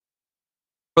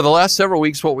For the last several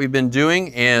weeks, what we've been doing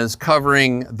is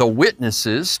covering the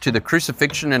witnesses to the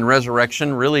crucifixion and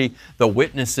resurrection, really the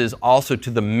witnesses also to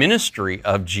the ministry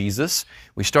of Jesus.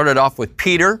 We started off with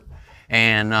Peter,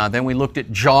 and then we looked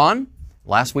at John.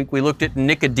 Last week we looked at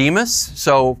Nicodemus.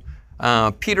 So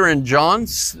Peter and John,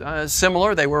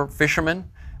 similar, they were fishermen.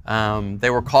 They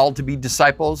were called to be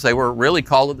disciples. They were really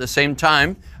called at the same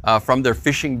time from their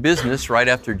fishing business right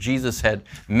after Jesus had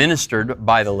ministered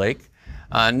by the lake.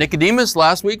 Nicodemus,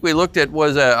 last week we looked at,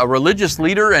 was a religious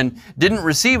leader and didn't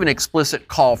receive an explicit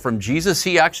call from Jesus.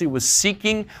 He actually was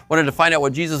seeking, wanted to find out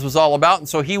what Jesus was all about, and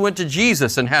so he went to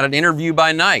Jesus and had an interview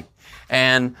by night.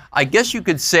 And I guess you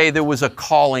could say there was a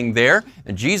calling there,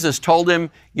 and Jesus told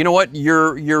him, you know what,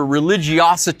 your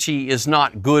religiosity is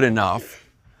not good enough.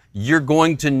 You're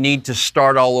going to need to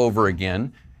start all over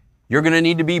again. You're going to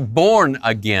need to be born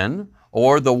again.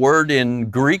 Or the word in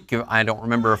Greek, I don't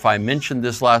remember if I mentioned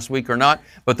this last week or not,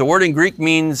 but the word in Greek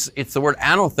means, it's the word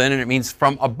anothen, and it means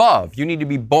from above. You need to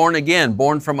be born again,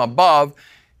 born from above.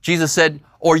 Jesus said,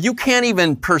 or you can't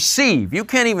even perceive, you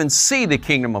can't even see the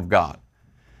kingdom of God.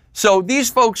 So these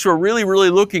folks were really, really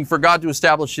looking for God to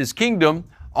establish His kingdom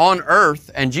on earth,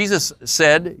 and Jesus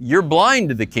said, you're blind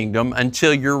to the kingdom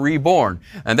until you're reborn.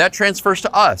 And that transfers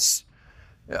to us.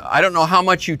 I don't know how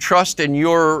much you trust in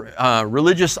your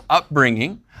religious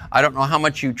upbringing. I don't know how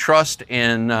much you trust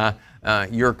in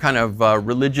your kind of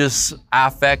religious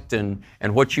affect and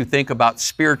what you think about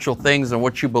spiritual things and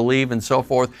what you believe and so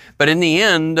forth. But in the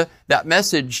end, that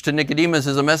message to Nicodemus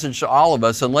is a message to all of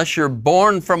us. Unless you're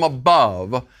born from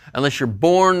above, unless you're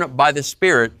born by the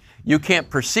Spirit, you can't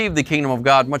perceive the kingdom of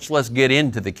God, much less get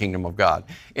into the kingdom of God.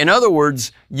 In other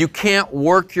words, you can't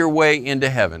work your way into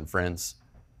heaven, friends.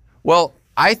 Well,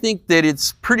 I think that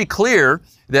it's pretty clear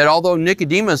that although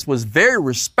Nicodemus was very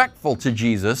respectful to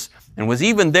Jesus and was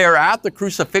even there at the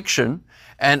crucifixion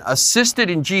and assisted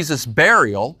in Jesus'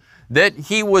 burial, that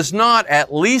he was not,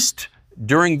 at least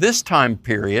during this time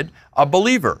period, a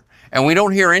believer. And we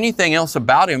don't hear anything else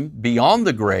about him beyond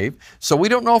the grave, so we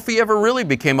don't know if he ever really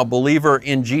became a believer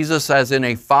in Jesus, as in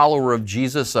a follower of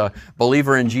Jesus, a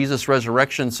believer in Jesus'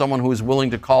 resurrection, someone who is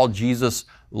willing to call Jesus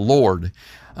Lord.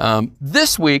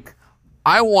 This week,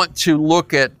 I want to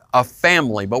look at a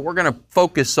family, but we're going to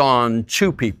focus on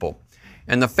two people.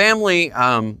 And the family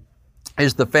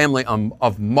is the family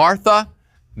of Martha,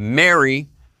 Mary,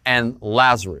 and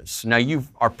Lazarus. Now, you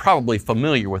are probably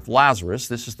familiar with Lazarus.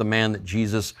 This is the man that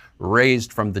Jesus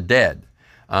raised from the dead.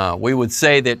 We would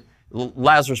say that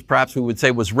Lazarus, perhaps we would say,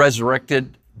 was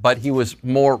resurrected, but he was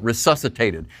more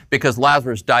resuscitated because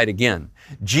Lazarus died again.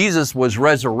 Jesus was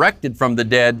resurrected from the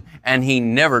dead, and he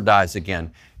never dies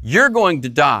again. You're going to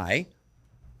die,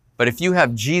 but if you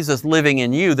have Jesus living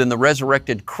in you, then the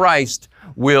resurrected Christ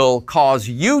will cause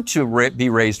you to be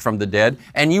raised from the dead,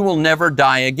 and you will never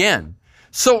die again.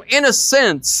 So in a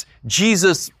sense,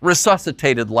 Jesus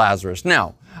resuscitated Lazarus.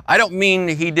 Now, I don't mean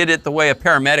he did it the way a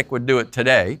paramedic would do it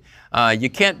today.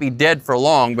 You can't be dead for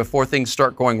long before things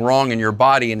start going wrong in your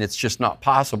body, and it's just not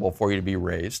possible for you to be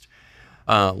raised.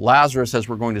 Lazarus, as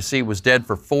we're going to see, was dead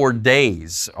for 4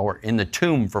 days, or in the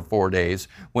tomb for 4 days,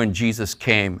 when Jesus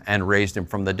came and raised him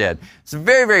from the dead. It's a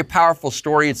very, very powerful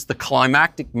story. It's the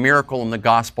climactic miracle in the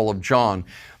Gospel of John.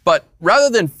 But rather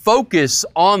than focus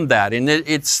on that, and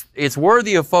it's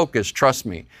worthy of focus, trust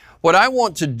me, what I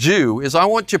want to do is I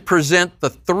want to present the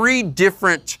 3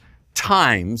 different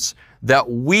times that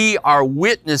we are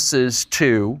witnesses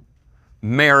to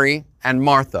Mary and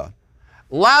Martha.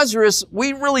 Lazarus,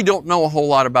 we really don't know a whole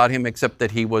lot about him except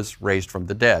that he was raised from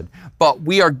the dead. But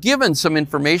we are given some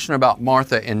information about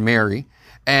Martha and Mary.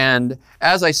 And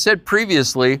as I said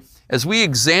previously, as we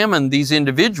examine these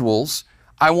individuals,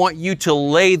 I want you to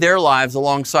lay their lives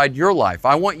alongside your life.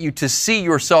 I want you to see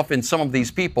yourself in some of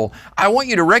these people. I want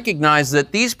you to recognize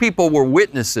that these people were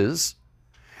witnesses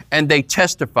and they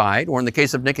testified, or in the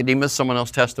case of Nicodemus, someone else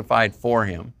testified for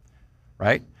him,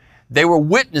 right? They were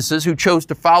witnesses who chose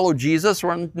to follow Jesus,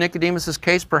 or in Nicodemus's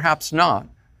case, perhaps not.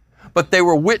 But they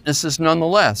were witnesses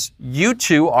nonetheless. You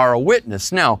too are a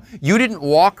witness. Now, you didn't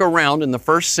walk around in the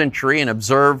first century and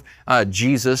observe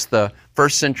Jesus, the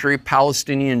first century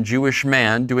Palestinian Jewish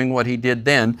man, doing what he did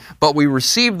then, but we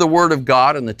received the Word of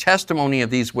God and the testimony of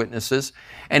these witnesses.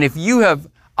 And if you have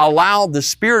allowed the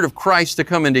Spirit of Christ to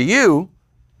come into you,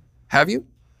 have you?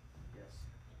 Yes.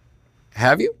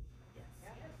 Have you?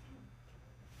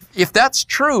 If that's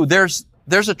true, there's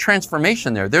a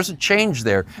transformation there. There's a change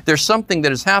there. There's something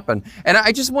that has happened. And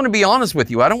I just want to be honest with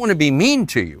you. I don't want to be mean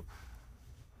to you.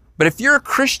 But if you're a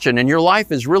Christian and your life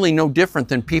is really no different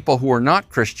than people who are not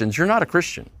Christians, you're not a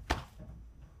Christian.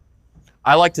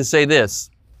 I like to say this.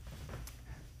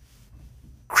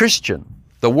 Christian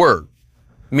the word,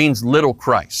 means little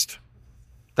Christ.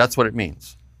 That's what it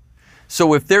means.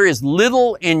 So if there is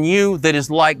little in you that is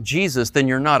like Jesus, then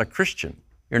you're not a Christian.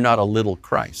 You're not a little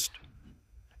Christ.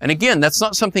 And again, that's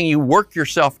not something you work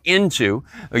yourself into.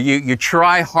 You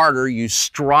try harder, you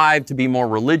strive to be more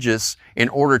religious in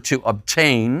order to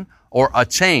obtain or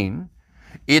attain.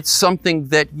 It's something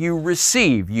that you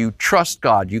receive. You trust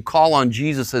God. You call on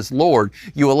Jesus as Lord.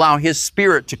 You allow His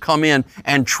Spirit to come in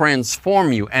and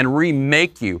transform you and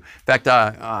remake you. In fact,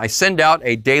 I send out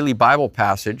a daily Bible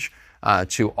passage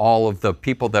to all of the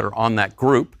people that are on that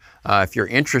group. If you're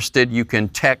interested, you can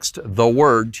text the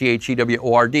word,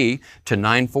 THEWORD, to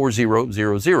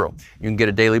 94000. You can get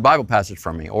a daily Bible passage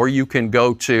from me. Or you can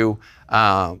go to,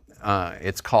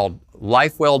 it's called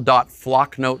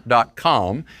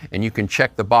lifewell.flocknote.com, and you can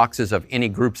check the boxes of any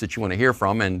groups that you want to hear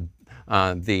from, and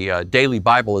the Daily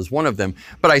Bible is one of them.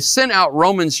 But I sent out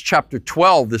Romans chapter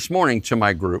 12 this morning to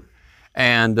my group,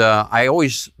 and I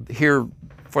always hear,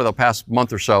 for the past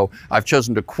month or so, I've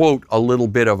chosen to quote a little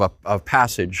bit of a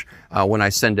passage when I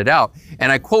send it out.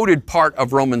 And I quoted part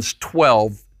of Romans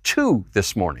 12:2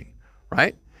 this morning,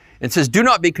 right? It says, "Do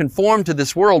not be conformed to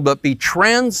this world, but be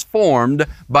transformed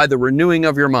by the renewing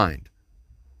of your mind."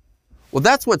 Well,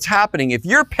 that's what's happening. If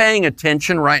you're paying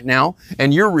attention right now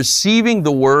and you're receiving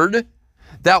the Word,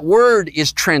 that Word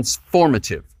is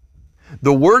transformative.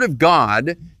 The Word of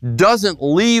God doesn't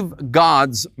leave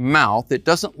God's mouth. It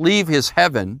doesn't leave His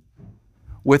heaven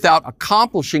without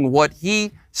accomplishing what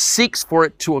He seeks for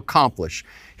it to accomplish.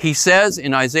 He says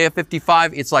in Isaiah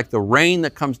 55, it's like the rain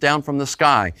that comes down from the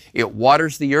sky. It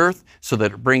waters the earth so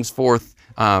that it brings forth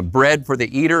bread for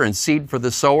the eater and seed for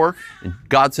the sower. And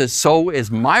God says, so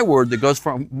is my word that goes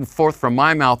forth from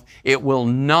my mouth. It will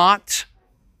not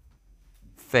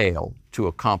fail to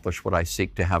accomplish what I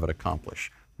seek to have it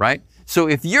accomplish, right? So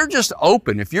if you're just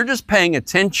open, if you're just paying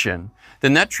attention,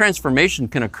 then that transformation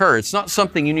can occur. It's not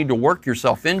something you need to work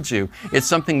yourself into. It's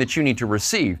something that you need to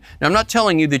receive. Now, I'm not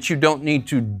telling you that you don't need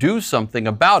to do something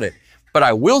about it, but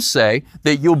I will say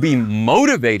that you'll be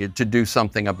motivated to do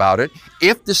something about it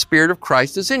if the Spirit of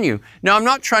Christ is in you. Now, I'm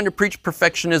not trying to preach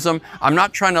perfectionism. I'm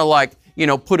not trying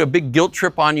to put a big guilt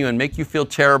trip on you and make you feel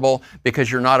terrible because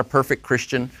you're not a perfect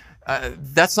Christian.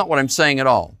 That's not what I'm saying at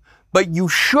all. But you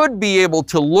should be able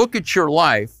to look at your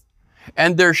life,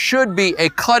 and there should be a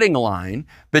cutting line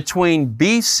between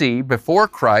BC, before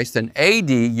Christ, and AD,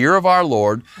 year of our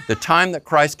Lord, the time that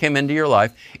Christ came into your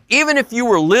life, even if you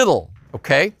were little,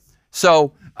 okay?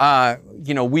 So,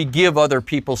 we give other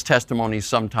people's testimonies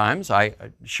sometimes. I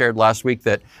shared last week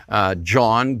that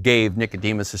John gave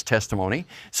Nicodemus his testimony.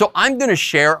 So I'm going to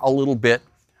share a little bit,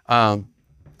 a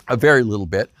very little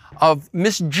bit, of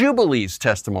Miss Jubilee's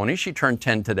testimony. She turned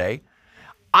 10 today.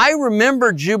 I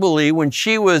remember Jubilee when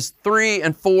she was 3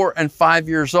 and 4 and 5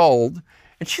 years old,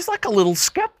 and she's like a little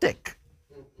skeptic.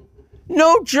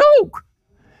 No joke.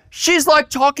 She's like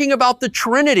talking about the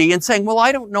Trinity and saying, well,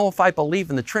 I don't know if I believe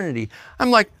in the Trinity.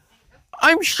 I'm like,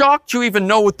 I'm shocked you even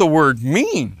know what the word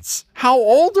means. How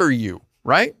old are you,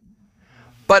 right?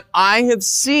 But I have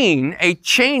seen a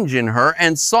change in her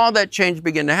and saw that change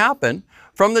begin to happen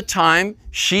from the time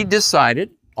she decided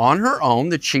on her own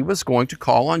that she was going to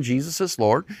call on Jesus as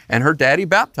Lord, and her daddy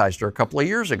baptized her a couple of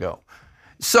years ago.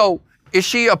 So, is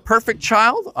she a perfect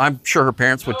child? I'm sure her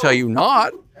parents would tell you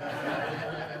not.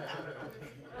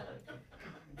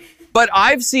 But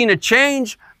I've seen a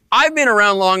change. I've been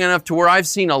around long enough to where I've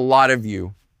seen a lot of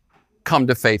you come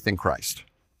to faith in Christ.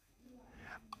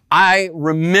 I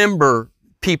remember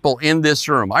people in this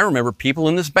room. I remember people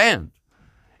in this band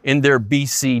in their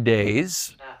BC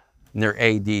days, in their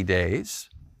AD days.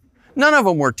 None of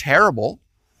them were terrible.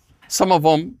 Some of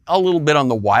them a little bit on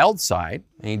the wild side.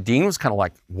 I mean, Dean was kind of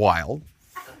like wild.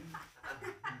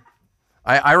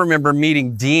 I remember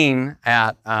meeting Dean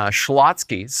at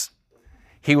Schlotsky's.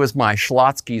 He was my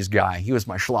Schlotsky's guy. He was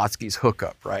my Schlotsky's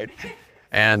hookup, right?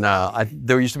 And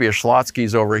there used to be a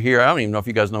Schlotsky's over here. I don't even know if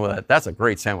you guys know that. That's a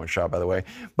great sandwich shop, by the way.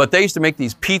 But they used to make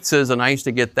these pizzas, and I used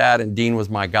to get that, and Dean was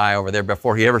my guy over there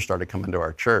before he ever started coming to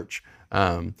our church.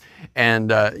 People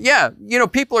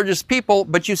are just people,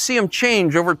 but you see them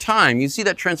change over time. You see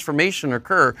that transformation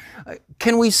occur.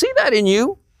 Can we see that in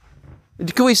you?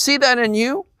 Can we see that in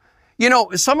you? You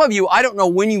know, some of you, I don't know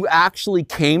when you actually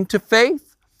came to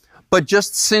faith, but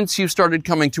just since you started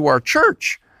coming to our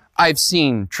church, I've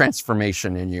seen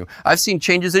transformation in you. I've seen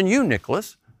changes in you,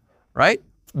 Nicholas, right?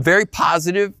 Very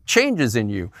positive changes in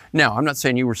you. Now, I'm not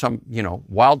saying you were some,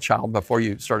 wild child before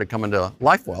you started coming to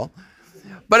LifeWell,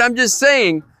 but I'm just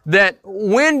saying that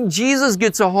when Jesus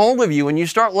gets a hold of you and you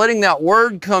start letting that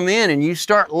word come in and you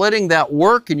start letting that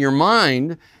work in your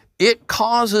mind, it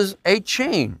causes a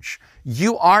change.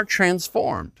 you are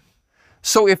transformed.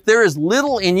 So if there is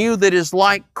little in you that is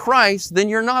like Christ, then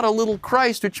you're not a little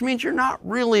Christ, which means you're not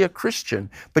really a Christian.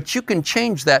 But you can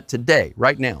change that today,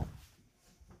 right now.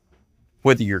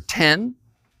 Whether you're 10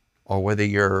 or whether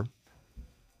you're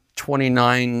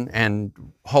 29 and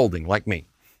holding like me,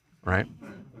 right?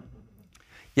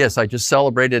 Yes, I just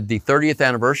celebrated the 30th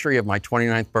anniversary of my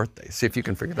 29th birthday. See if you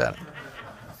can figure that out.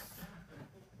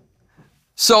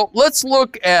 So let's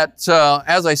look at,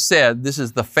 as I said, this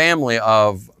is the family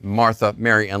of Martha,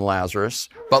 Mary, and Lazarus.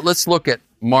 But let's look at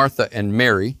Martha and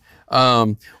Mary.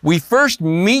 We first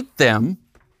meet them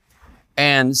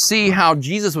and see how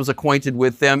Jesus was acquainted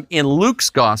with them in Luke's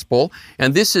Gospel.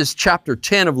 And this is chapter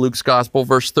 10 of Luke's Gospel,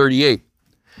 verse 38.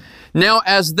 Now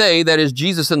as they, that is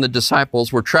Jesus and the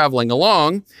disciples, were traveling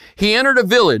along, he entered a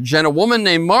village, and a woman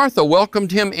named Martha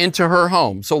welcomed him into her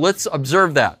home. So let's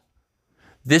observe that.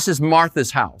 This is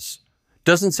Martha's house.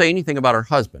 Doesn't say anything about her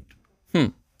husband.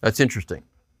 That's interesting.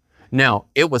 Now,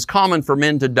 it was common for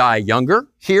men to die younger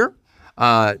here.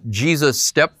 Jesus'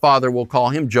 stepfather, we'll call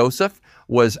him Joseph,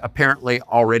 was apparently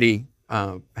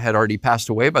had already passed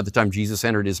away by the time Jesus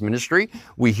entered his ministry.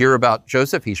 We hear about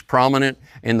Joseph. He's prominent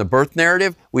in the birth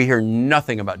narrative. We hear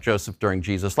nothing about Joseph during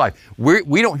Jesus' life.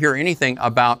 We don't hear anything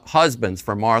about husbands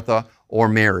for Martha or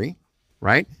Mary,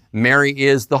 right? Mary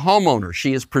is the homeowner.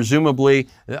 She is presumably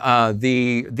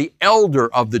the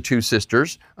elder of the two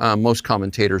sisters, most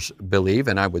commentators believe,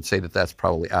 and I would say that that's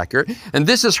probably accurate. And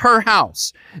this is her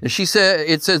house. And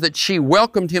it says that she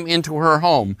welcomed him into her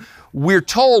home. We're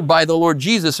told by the Lord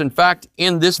Jesus, in fact,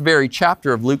 in this very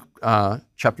chapter of Luke,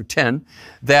 chapter 10,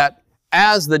 that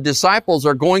as the disciples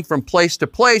are going from place to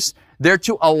place, they're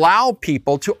to allow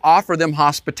people to offer them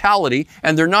hospitality,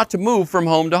 and they're not to move from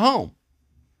home to home.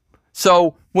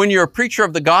 So when you're a preacher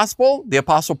of the gospel, the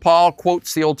Apostle Paul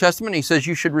quotes the Old Testament. He says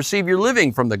you should receive your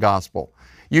living from the gospel.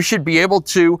 You should be able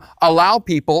to allow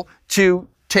people to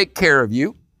take care of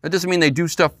you. That doesn't mean they do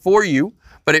stuff for you,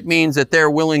 but it means that they're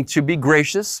willing to be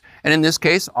gracious, and in this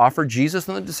case, offer Jesus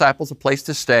and the disciples a place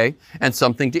to stay and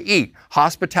something to eat.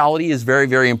 Hospitality is very,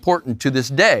 very important to this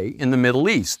day in the Middle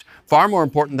East. Far more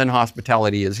important than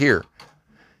hospitality is here.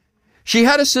 She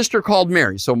had a sister called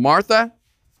Mary. So Martha,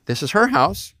 this is her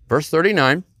house. Verse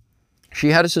 39, she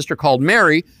had a sister called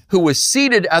Mary who was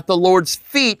seated at the Lord's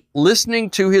feet listening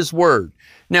to his word.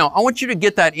 Now, I want you to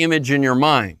get that image in your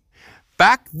mind.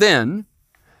 Back then,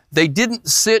 they didn't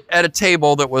sit at a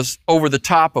table that was over the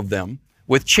top of them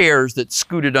with chairs that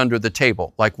scooted under the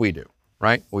table like we do,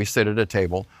 right? We sit at a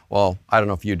table. Well, I don't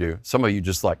know if you do. Some of you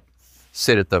just like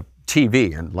sit at the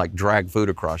TV and like drag food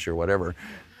across you or whatever.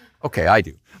 Okay, I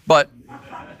do. But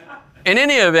in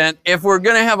any event, if we're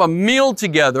going to have a meal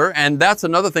together, and that's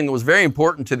another thing that was very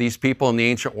important to these people in the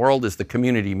ancient world is the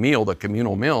community meal, the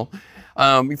communal meal. If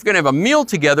you're going to have a meal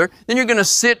together, then you're going to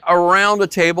sit around a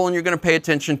table and you're going to pay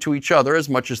attention to each other as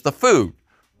much as the food,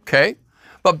 okay?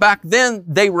 But back then,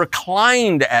 they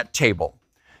reclined at table.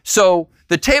 So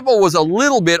the table was a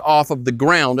little bit off of the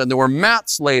ground and there were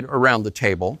mats laid around the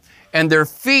table, and their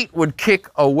feet would kick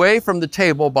away from the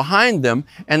table behind them,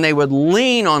 and they would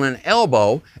lean on an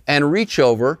elbow and reach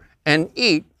over and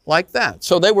eat like that.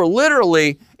 So they were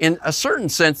literally, in a certain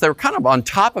sense, they were kind of on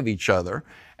top of each other.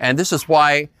 And this is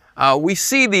why we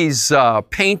see these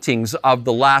paintings of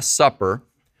the Last Supper,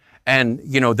 and,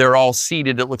 you know, they're all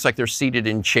seated. It looks like they're seated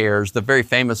in chairs. The very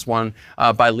famous one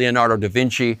by Leonardo da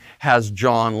Vinci has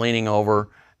John leaning over,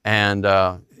 and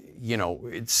you know,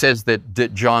 it says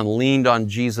that John leaned on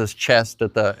Jesus' chest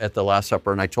at the Last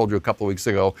Supper. And I told you a couple of weeks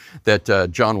ago that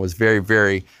John was very,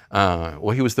 very,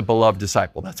 he was the beloved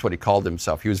disciple. That's what he called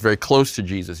himself. He was very close to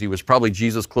Jesus. He was probably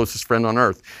Jesus' closest friend on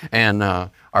earth. And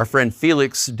our friend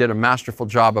Felix did a masterful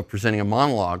job of presenting a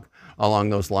monologue along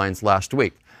those lines last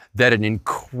week that an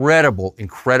incredible,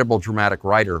 incredible dramatic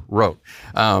writer wrote.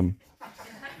 I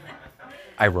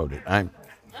wrote it.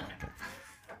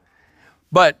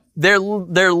 But they're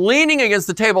leaning against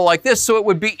the table like this, so it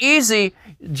would be easy.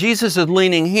 Jesus is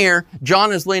leaning here,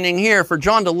 John is leaning here, for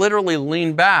John to literally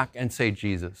lean back and say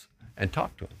Jesus and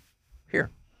talk to him here.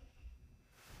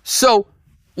 So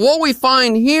what we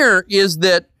find here is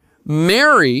that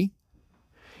Mary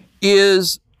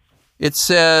is, it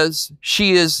says,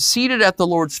 she is seated at the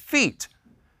Lord's feet.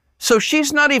 So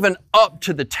she's not even up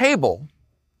to the table.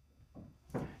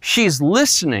 She's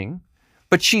listening,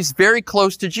 but she's very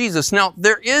close to Jesus. Now,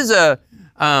 there is a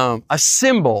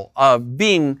symbol of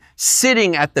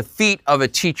sitting at the feet of a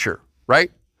teacher,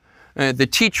 right? The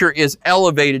teacher is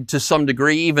elevated to some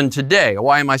degree even today.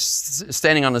 Why am I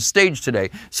standing on the stage today?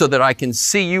 So that I can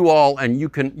see you all and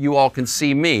you all can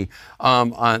see me.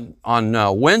 On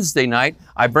Wednesday night,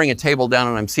 I bring a table down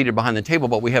and I'm seated behind the table,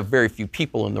 but we have very few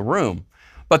people in the room.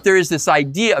 But there is this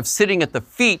idea of sitting at the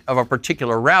feet of a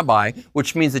particular rabbi,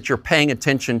 which means that you're paying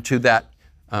attention to that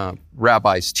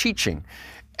rabbi's teaching.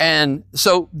 And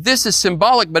so this is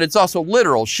symbolic, but it's also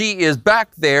literal. She is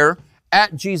back there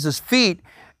at Jesus' feet.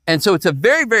 And so it's a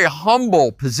very, very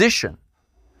humble position.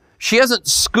 She hasn't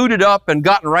scooted up and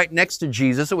gotten right next to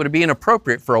Jesus. It would be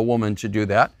inappropriate for a woman to do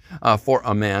that for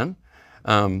a man.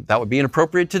 That would be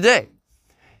inappropriate today,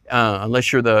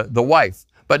 unless you're the wife.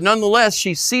 But nonetheless,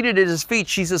 she's seated at his feet.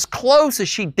 She's as close as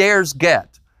she dares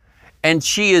get. And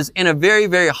she is in a very,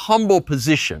 very humble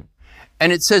position.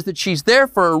 And it says that she's there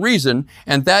for a reason,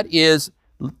 and that is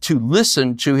to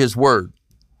listen to his word.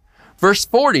 Verse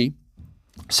 40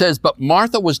 says, "But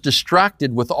Martha was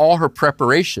distracted with all her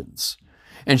preparations.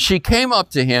 And she came up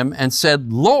to him and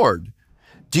said, 'Lord,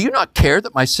 do you not care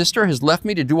that my sister has left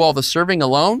me to do all the serving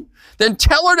alone? Then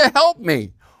tell her to help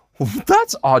me.'"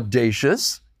 That's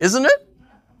audacious, isn't it?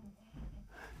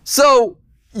 So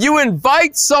you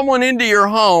invite someone into your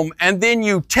home and then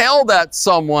you tell that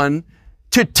someone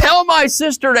to tell my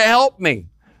sister to help me.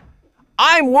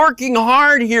 I'm working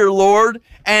hard here, Lord,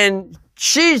 and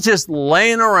she's just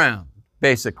laying around,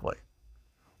 basically.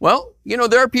 Well, you know,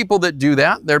 there are people that do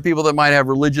that. There are people that might have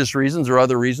religious reasons or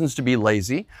other reasons to be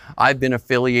lazy. I've been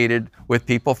affiliated with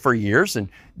people for years, and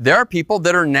there are people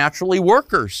that are naturally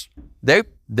workers. They're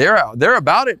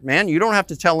about it, man. You don't have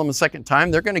to tell them a second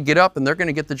time. They're going to get up and they're going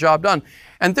to get the job done.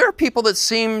 And there are people that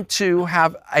seem to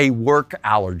have a work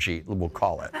allergy, we'll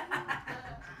call it.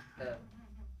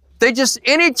 They just,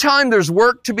 anytime there's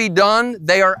work to be done,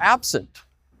 they are absent.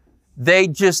 They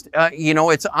just, I'm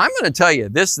going to tell you,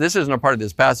 this isn't a part of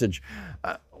this passage.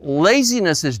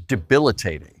 Laziness is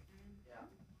debilitating.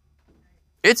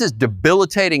 It's as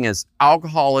debilitating as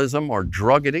alcoholism or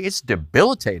drug addiction. It's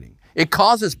debilitating. It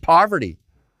causes poverty.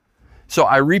 So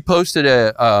I reposted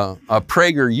a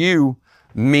PragerU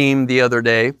meme the other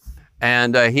day,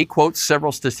 and he quotes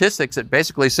several statistics that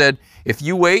basically said, if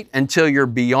you wait until you're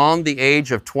beyond the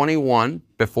age of 21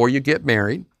 before you get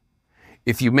married,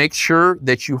 if you make sure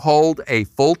that you hold a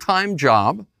full-time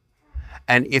job,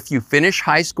 and if you finish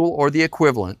high school or the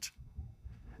equivalent,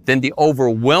 then the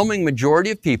overwhelming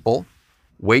majority of people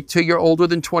wait till you're older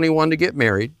than 21 to get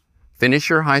married, finish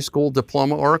your high school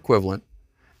diploma or equivalent,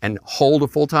 and hold a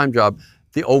full-time job.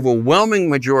 The overwhelming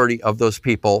majority of those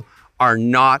people are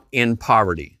not in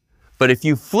poverty. But if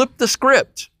you flip the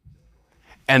script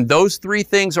and those three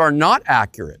things are not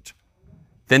accurate,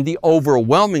 then the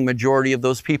overwhelming majority of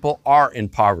those people are in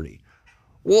poverty.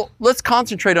 Well, let's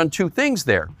concentrate on two things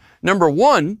there. Number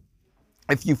one,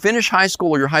 if you finish high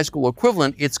school or your high school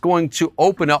equivalent, it's going to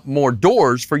open up more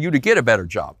doors for you to get a better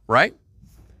job, right?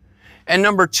 And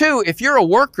number two, if you're a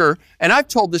worker, and I've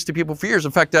told this to people for years.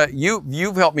 In fact,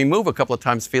 you've helped me move a couple of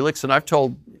times, Felix, and I've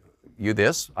told you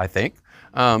this, I think.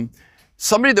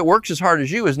 Somebody that works as hard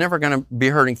as you is never going to be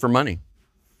hurting for money.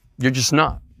 You're just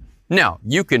not. Now,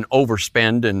 you can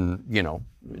overspend and,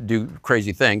 do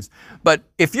crazy things. But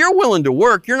if you're willing to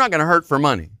work, you're not going to hurt for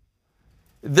money.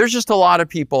 There's just a lot of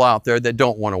people out there that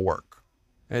don't want to work.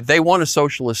 They want a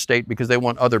socialist state because they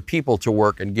want other people to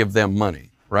work and give them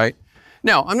money, right?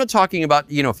 Now, I'm not talking about,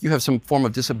 if you have some form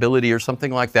of disability or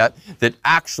something like that, that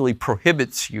actually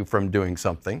prohibits you from doing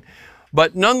something.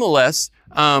 But nonetheless,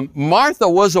 Martha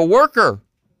was a worker.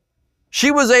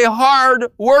 She was a hard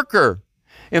worker.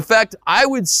 In fact, I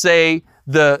would say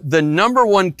the number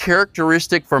one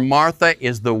characteristic for Martha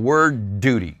is the word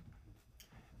duty.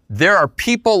 There are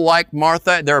people like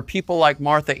Martha. There are people like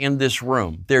Martha in this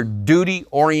room. They're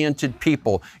duty-oriented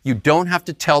people. You don't have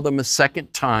to tell them a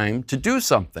second time to do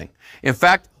something. In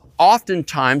fact,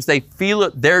 oftentimes they feel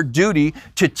it their duty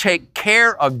to take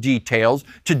care of details,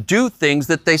 to do things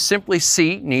that they simply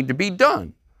see need to be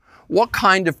done. What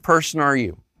kind of person are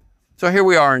you? So here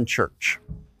we are in church,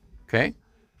 okay?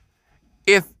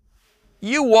 If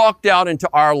you walked out into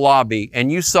our lobby and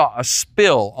you saw a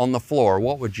spill on the floor,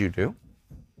 what would you do?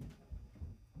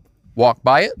 Walk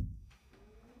by it?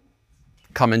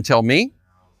 Come and tell me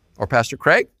or Pastor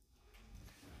Craig?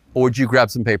 Or would you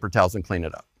grab some paper towels and clean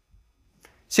it up?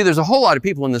 See, there's a whole lot of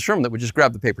people in this room that would just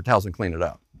grab the paper towels and clean it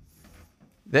up.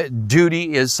 That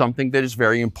duty is something that is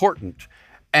very important.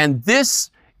 And this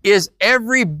is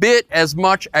every bit as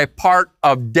much a part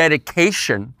of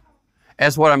dedication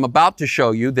as what I'm about to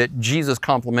show you that Jesus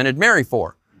complimented Mary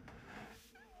for.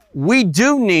 We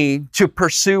do need to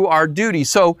pursue our duty.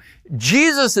 So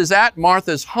Jesus is at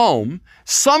Martha's home.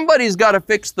 Somebody's got to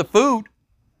fix the food,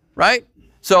 right?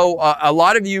 So a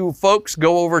lot of you folks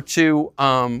go over to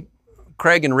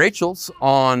Craig and Rachel's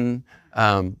on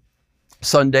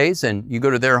Sundays, and you go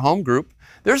to their home group.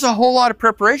 There's a whole lot of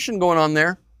preparation going on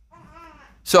there.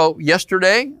 So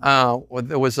yesterday,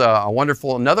 there was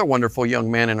another wonderful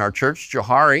young man in our church,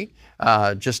 Johari,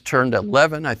 just turned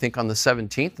 11, I think on the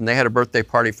 17th, and they had a birthday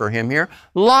party for him here.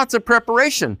 Lots of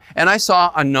preparation. And I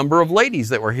saw a number of ladies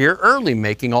that were here early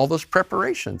making all those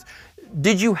preparations.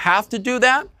 Did you have to do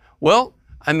that? Well,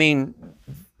 I mean,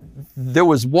 there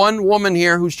was one woman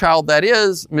here whose child that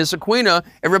is, Miss Aquina.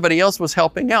 Everybody else was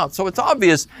helping out. So it's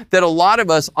obvious that a lot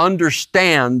of us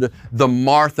understand the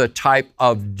Martha type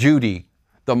of duty,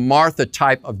 the Martha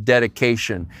type of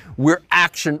dedication. We're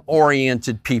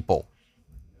action-oriented people.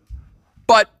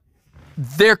 But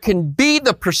there can be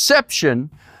the perception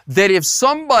that if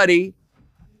somebody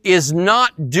is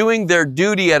not doing their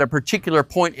duty at a particular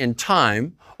point in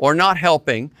time or not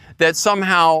helping, that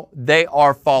somehow they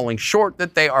are falling short,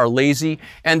 that they are lazy.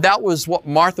 And that was what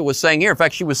Martha was saying here. In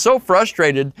fact, she was so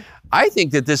frustrated. I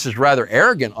think that this is rather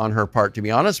arrogant on her part, to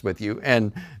be honest with you,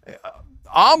 and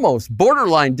almost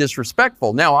borderline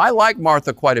disrespectful. Now, I like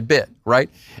Martha quite a bit, right?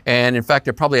 And in fact,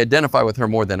 I probably identify with her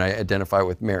more than I identify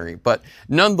with Mary. But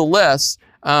nonetheless,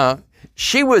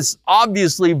 she was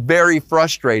obviously very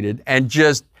frustrated and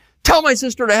just, tell my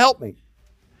sister to help me.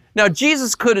 Now,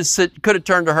 Jesus could have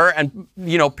turned to her, and,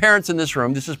 you know, parents in this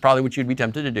room, this is probably what you'd be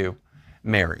tempted to do.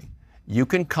 Mary, you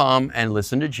can come and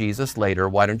listen to Jesus later.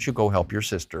 Why don't you go help your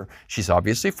sister? She's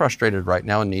obviously frustrated right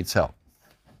now and needs help.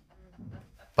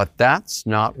 But that's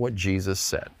not what Jesus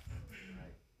said.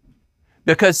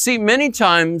 Because, see, many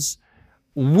times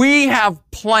we have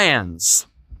plans,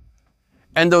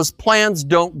 and those plans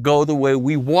don't go the way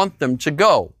we want them to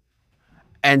go.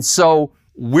 And so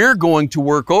we're going to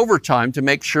work overtime to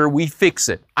make sure we fix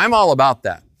it. I'm all about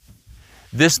that.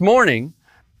 This morning,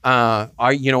 our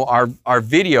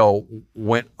video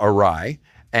went awry,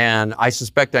 and I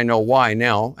suspect I know why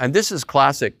now. And this is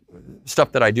classic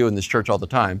stuff that I do in this church all the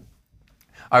time.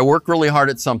 I work really hard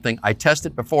at something, I test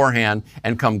it beforehand,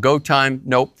 and come go time,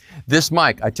 nope. This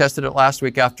mic, I tested it last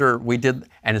week after we did,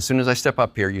 and as soon as I step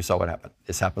up here, you saw what happened.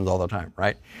 This happens all the time,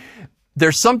 right?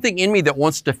 There's something in me that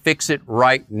wants to fix it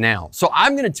right now. So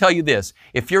I'm going to tell you this.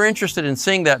 If you're interested in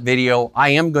seeing that video, I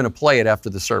am going to play it after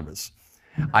the service.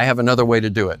 I have another way to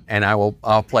do it, and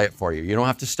I'll play it for you. You don't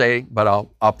have to stay, but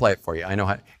I'll play it for you. I know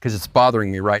how, because it's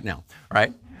bothering me right now,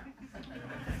 right?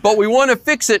 But we want to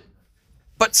fix it,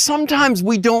 but sometimes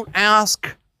we don't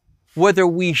ask whether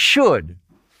we should.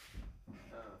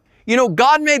 You know,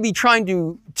 God may be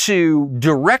trying to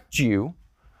direct you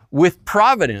with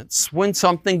providence when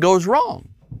something goes wrong.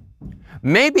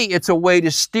 Maybe it's a way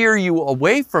to steer you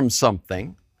away from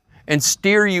something and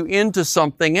steer you into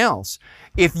something else.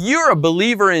 If you're a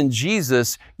believer in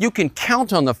Jesus, you can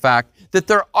count on the fact that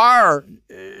there are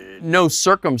no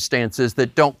circumstances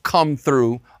that don't come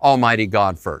through Almighty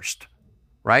God first,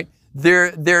 right?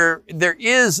 There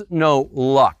is no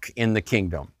luck in the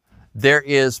kingdom. There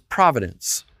is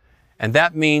providence. And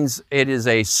that means it is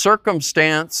a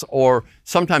circumstance, or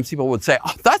sometimes people would say,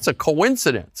 oh, that's a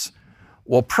coincidence.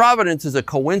 Well, providence is a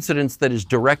coincidence that is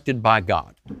directed by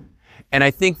God. And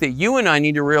I think that you and I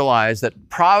need to realize that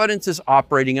providence is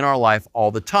operating in our life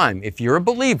all the time. If you're a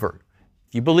believer,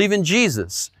 if you believe in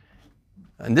Jesus,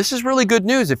 and this is really good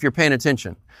news if you're paying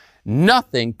attention,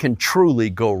 nothing can truly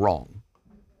go wrong.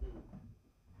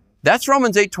 That's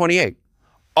Romans 8:28.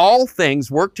 All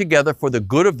things work together for the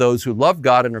good of those who love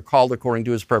God and are called according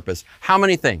to His purpose. How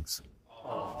many things?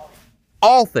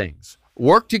 All things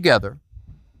work together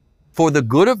for the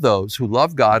good of those who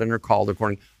love God and are called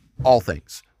according to all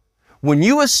things. When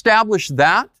you establish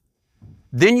that,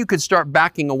 then you could start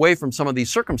backing away from some of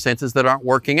these circumstances that aren't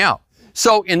working out.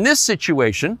 So in this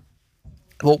situation,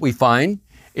 what we find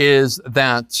is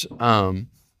that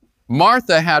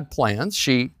Martha had plans.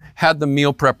 She had the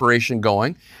meal preparation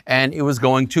going, and it was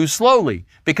going too slowly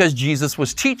because Jesus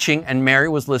was teaching and Mary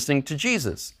was listening to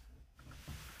Jesus.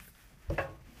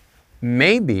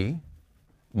 Maybe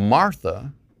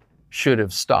Martha should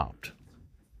have stopped,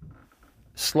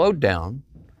 slowed down,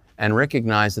 and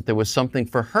recognized that there was something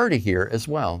for her to hear as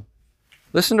well.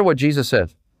 Listen to what Jesus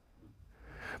said.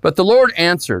 But the Lord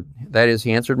answered, that is,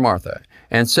 He answered Martha,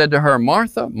 and said to her,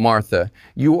 Martha, Martha,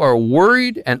 you are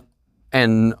worried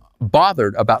and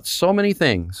bothered about so many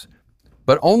things,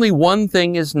 but only one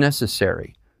thing is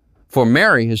necessary. For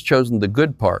Mary has chosen the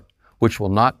good part, which will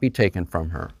not be taken from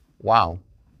her. Wow.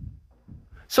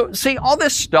 So see, all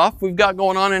this stuff we've got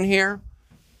going on in here,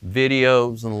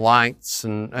 videos and lights,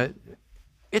 and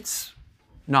it's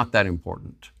not that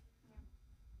important.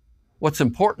 What's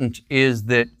important is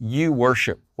that you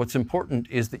worship. What's important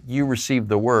is that you receive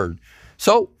the Word.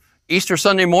 So Easter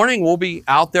Sunday morning, we'll be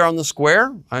out there on the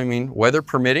square. I mean, weather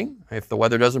permitting. If the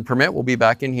weather doesn't permit, we'll be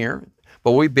back in here.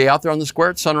 But we'll be out there on the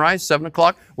square at sunrise, 7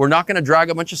 o'clock. We're not going to drag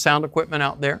a bunch of sound equipment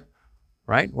out there,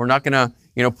 right? We're not going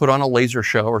to, put on a laser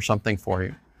show or something for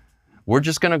you. We're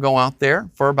just going to go out there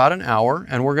for about an hour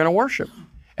and we're going to worship.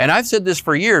 And I've said this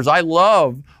for years. I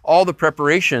love all the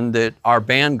preparation that our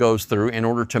band goes through in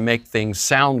order to make things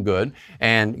sound good.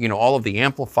 And, all of the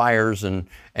amplifiers and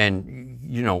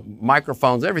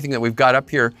microphones, everything that we've got up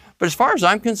here. But as far as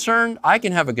I'm concerned, I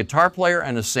can have a guitar player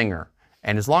and a singer.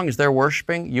 And as long as they're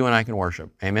worshiping, you and I can worship.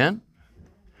 Amen?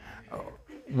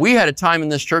 We had a time in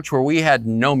this church where we had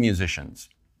no musicians.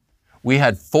 We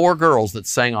had 4 girls that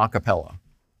sang a cappella.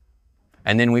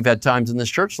 And then we've had times in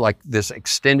this church, like this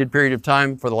extended period of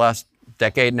time for the last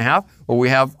decade and a half, where we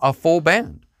have a full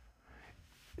band.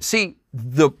 See,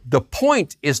 the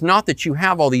point is not that you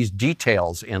have all these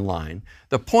details in line.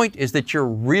 The point is that you're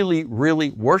really, really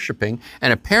worshiping.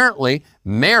 And apparently,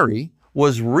 Mary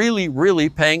was really, really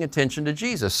paying attention to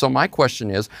Jesus. So my question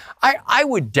is, I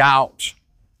would doubt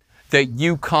that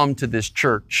you come to this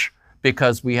church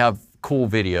because we have cool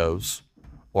videos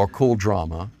or cool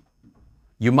drama.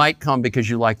 You might come because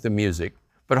you like the music,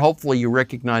 but hopefully you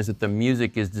recognize that the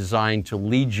music is designed to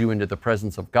lead you into the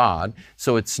presence of God,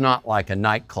 so it's not like a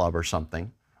nightclub or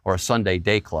something, or a Sunday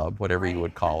day club, whatever you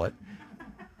would call it.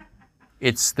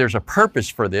 There's a purpose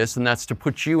for this, and that's to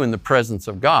put you in the presence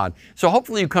of God. So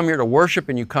hopefully you come here to worship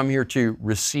and you come here to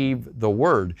receive the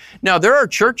Word. Now, there are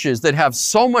churches that have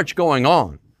so much going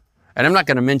on, and I'm not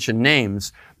going to mention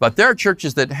names, but there are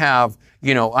churches that have,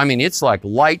 it's like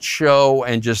light show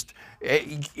and just,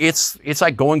 it's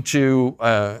like going to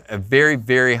a very,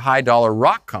 very high dollar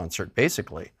rock concert,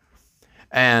 basically.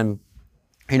 And,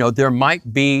 there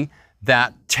might be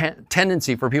that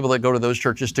tendency for people that go to those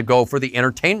churches to go for the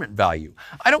entertainment value.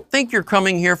 I don't think you're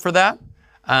coming here for that.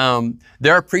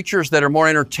 There are preachers that are more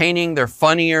entertaining, they're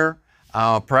funnier,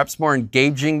 perhaps more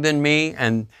engaging than me.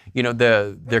 And,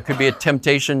 there could be a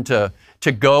temptation to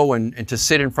go and to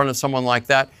sit in front of someone like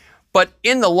that. But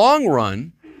in the long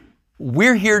run,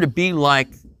 we're here to be like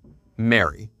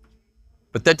Mary.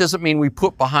 But that doesn't mean we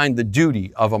put behind the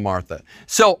duty of a Martha.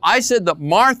 So I said that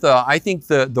Martha, I think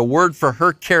the word for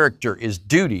her character is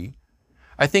duty.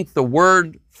 I think the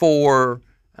word for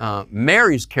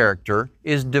Mary's character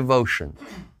is devotion.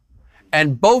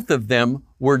 And both of them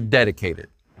were dedicated,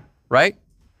 right?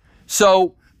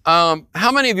 So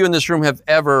how many of you in this room have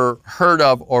ever heard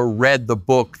of or read the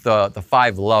book, The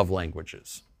 5 Love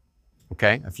Languages?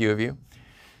 Okay, a few of you.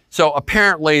 So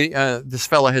apparently, this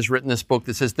fellow has written this book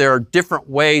that says there are different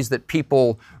ways that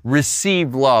people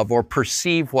receive love or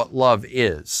perceive what love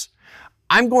is.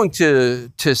 I'm going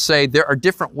to say there are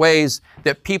different ways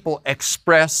that people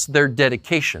express their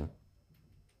dedication.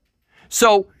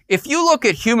 So if you look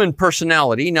at human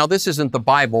personality, now this isn't the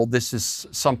Bible, this is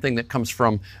something that comes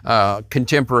from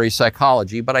contemporary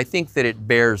psychology, but I think that it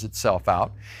bears itself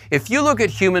out. If you look at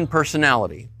human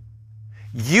personality,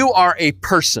 you are a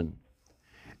person.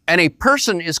 And a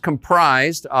person is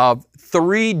comprised of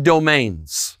 3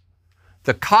 domains.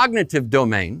 The cognitive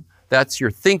domain, that's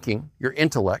your thinking, your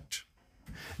intellect.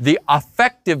 The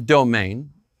affective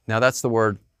domain, now that's the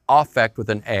word affect with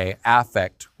an A,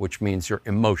 affect, which means your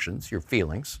emotions, your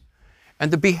feelings.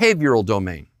 And the behavioral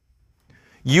domain.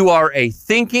 You are a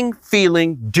thinking,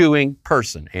 feeling, doing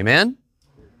person. Amen?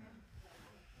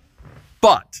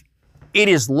 But it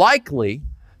is likely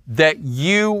that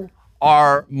you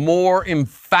are more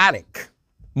emphatic,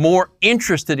 more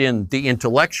interested in the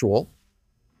intellectual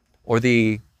or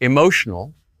the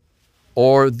emotional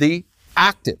or the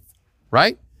active,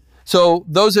 right? So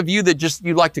those of you that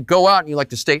you like to go out and you like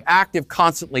to stay active,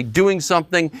 constantly doing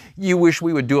something, you wish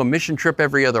we would do a mission trip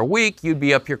every other week, you'd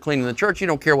be up here cleaning the church, you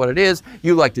don't care what it is,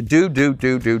 you like to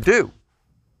do.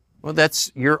 Well,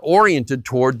 you're oriented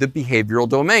toward the behavioral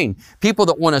domain. People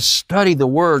that want to study the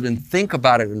Word and think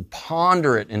about it and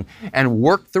ponder it and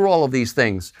work through all of these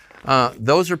things,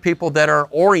 those are people that are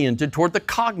oriented toward the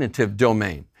cognitive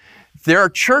domain. There are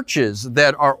churches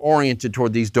that are oriented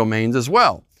toward these domains as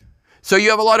well. So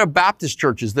you have a lot of Baptist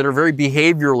churches that are very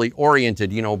behaviorally oriented,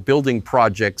 building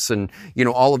projects and,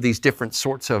 all of these different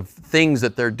sorts of things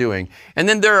that they're doing. And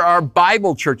then there are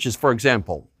Bible churches, for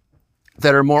example,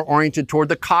 that are more oriented toward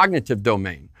the cognitive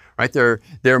domain, right?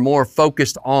 They're more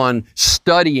focused on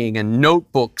studying and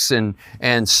notebooks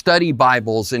and study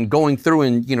Bibles and going through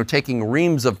and, taking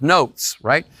reams of notes,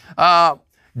 right?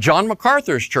 John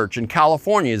MacArthur's church in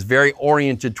California is very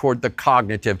oriented toward the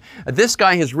cognitive. This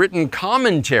guy has written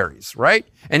commentaries, right?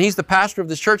 And he's the pastor of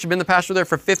this church. He's been the pastor there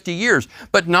for 50 years.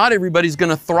 But not everybody's going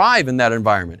to thrive in that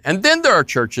environment. And then there are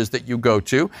churches that you go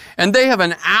to, and they have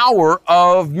an hour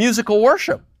of musical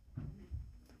worship,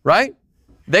 right?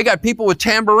 They got people with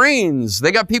tambourines.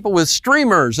 They got people with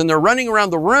streamers, and they're running around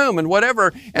the room and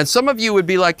whatever. And some of you would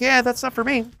be like, yeah, that's not for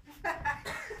me.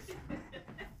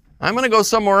 I'm going to go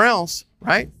somewhere else,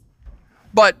 right?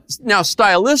 But now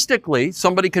stylistically,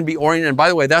 somebody can be oriented. And by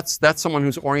the way, that's someone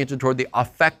who's oriented toward the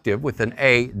affective with an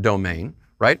A domain,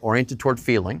 right? Oriented toward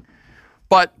feeling.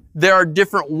 But there are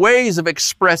different ways of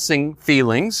expressing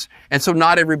feelings. And so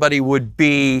not everybody would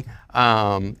be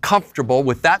comfortable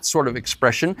with that sort of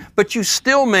expression, but you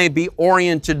still may be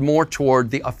oriented more toward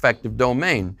the affective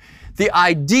domain. The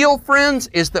ideal, friends,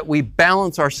 is that we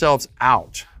balance ourselves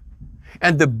out.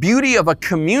 And the beauty of a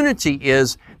community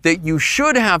is that you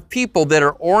should have people that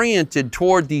are oriented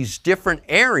toward these different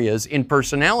areas in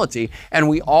personality, and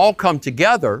we all come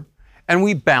together and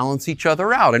we balance each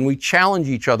other out, and we challenge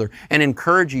each other and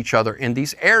encourage each other in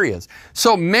these areas.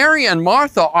 So Mary and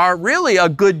Martha are really a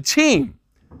good team,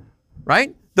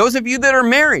 right? Those of you that are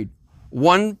married,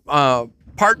 one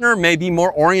partner may be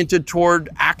more oriented toward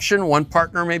action. One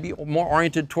partner may be more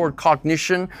oriented toward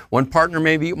cognition. One partner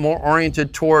may be more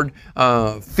oriented toward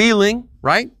feeling,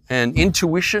 right? And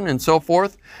intuition and so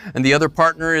forth. And the other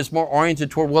partner is more oriented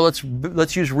toward, well,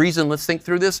 let's use reason. Let's think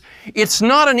through this. It's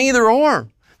not an either or.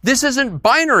 This isn't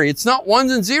binary. It's not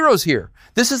ones and zeros here.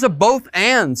 This is a both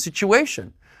and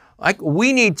situation. Like,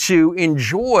 we need to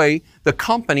enjoy the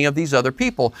company of these other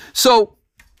people. So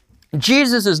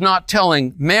Jesus is not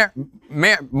telling Martha,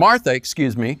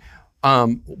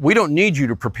 we don't need you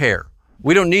to prepare.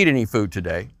 We don't need any food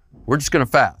today. We're just going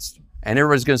to fast. And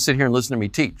everybody's going to sit here and listen to me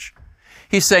teach.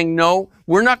 He's saying, no,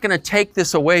 we're not going to take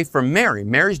this away from Mary.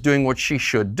 Mary's doing what she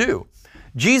should do.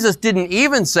 Jesus didn't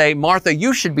even say, Martha,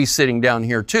 you should be sitting down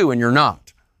here too, and you're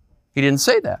not. He didn't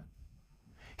say that.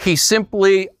 He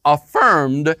simply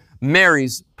affirmed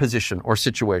Mary's position or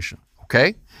situation,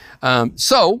 okay?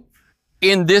 So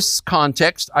in this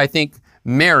context, I think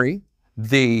Mary,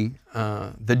 the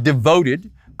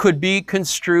devoted, could be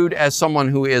construed as someone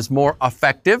who is more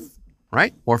affective,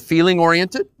 right? More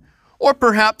feeling-oriented, or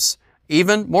perhaps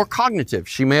even more cognitive.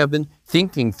 She may have been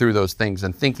thinking through those things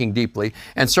and thinking deeply.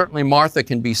 And certainly Martha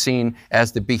can be seen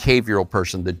as the behavioral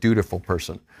person, the dutiful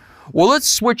person. Well, let's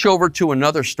switch over to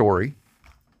another story.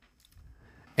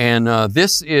 And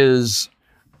this is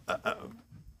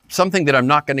something that I'm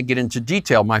not going to get into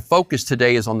detail. My focus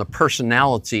today is on the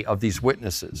personality of these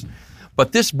witnesses.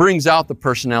 But this brings out the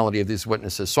personality of these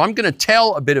witnesses. So I'm going to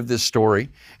tell a bit of this story,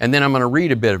 and then I'm going to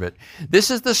read a bit of it. This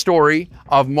is the story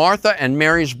of Martha and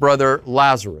Mary's brother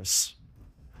Lazarus,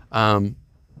 whose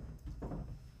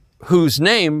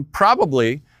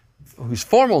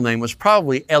formal name was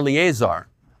probably Eleazar.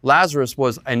 Lazarus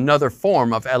was another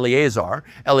form of Eleazar.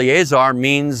 Eleazar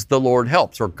means the Lord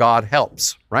helps, or God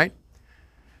helps, right?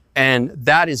 And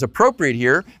that is appropriate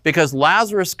here because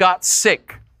Lazarus got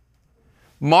sick.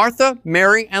 Martha,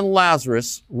 Mary, and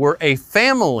Lazarus were a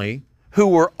family who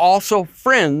were also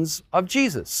friends of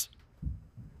Jesus.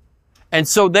 And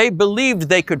so they believed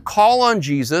they could call on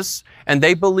Jesus, and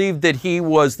they believed that He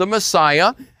was the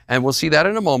Messiah, and we'll see that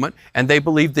in a moment, and they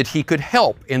believed that He could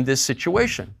help in this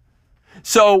situation.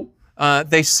 So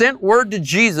they sent word to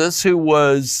Jesus, who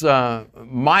was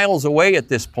miles away at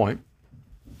this point,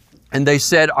 and they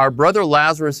said, our brother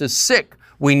Lazarus is sick.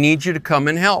 We need you to come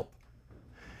and help.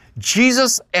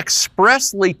 Jesus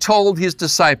expressly told His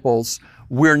disciples,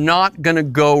 we're not going to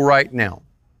go right now,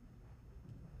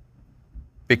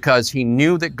 because He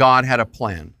knew that God had a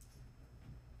plan.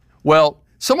 Well,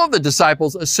 some of the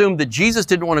disciples assumed that Jesus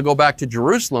didn't want to go back to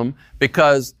Jerusalem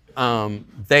because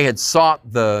they had sought,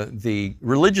 the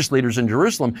religious leaders in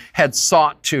Jerusalem had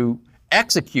sought to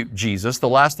execute Jesus the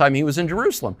last time He was in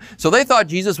Jerusalem. So they thought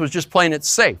Jesus was just playing it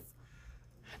safe.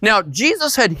 Now,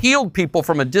 Jesus had healed people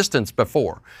from a distance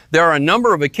before. There are a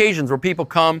number of occasions where people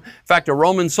come. In fact, a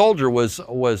Roman soldier was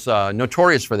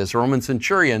notorious for this, a Roman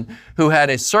centurion who had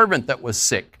a servant that was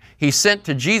sick. He sent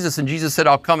to Jesus, and Jesus said,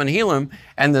 I'll come and heal him.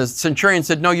 And the centurion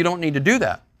said, no, you don't need to do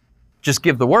that. Just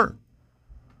give the word.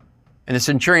 And the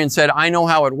centurion said, I know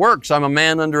how it works. I'm a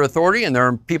man under authority, and there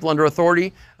are people under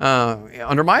authority,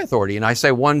 under my authority. And I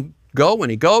say one, go, and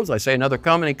he goes. I say another,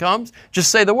 come, and he comes. Just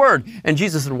say the word. And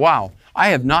Jesus said, wow, I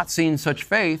have not seen such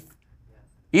faith,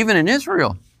 even in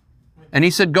Israel. And He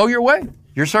said, go your way.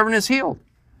 Your servant is healed.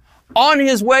 On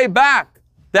his way back,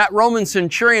 that Roman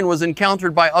centurion was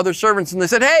encountered by other servants, and they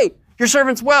said, hey, your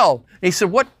servant's well. And he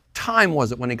said, what time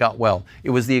was it when he got well? It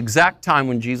was the exact time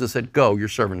when Jesus said, go, your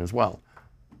servant is well.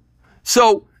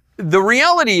 So the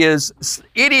reality is,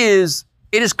 it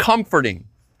is comforting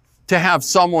to have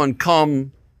someone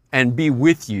come and be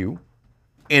with you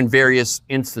in various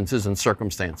instances and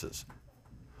circumstances.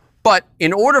 But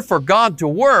in order for God to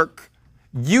work,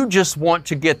 you just want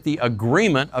to get the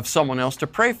agreement of someone else to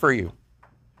pray for you.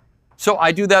 So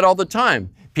I do that all the time.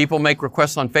 People make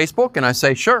requests on Facebook and I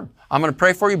say, sure, I'm going to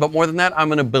pray for you, but more than that, I'm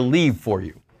going to believe for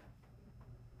you.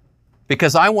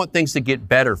 Because I want things to get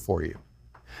better for you.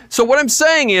 So what I'm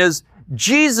saying is,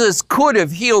 Jesus could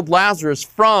have healed Lazarus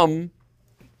from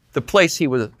the place he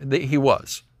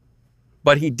was,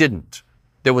 but he didn't.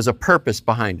 There was a purpose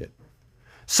behind it.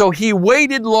 So he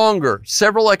waited longer,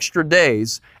 several extra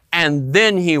days, and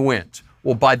then he went.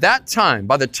 Well, by that time,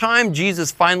 by the time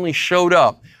Jesus finally showed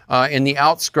up in the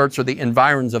outskirts or the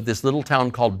environs of this little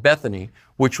town called Bethany,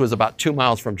 which was about 2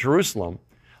 miles from Jerusalem,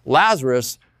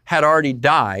 Lazarus had already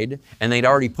died and they'd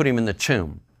already put him in the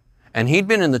tomb. And he'd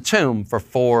been in the tomb for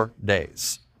 4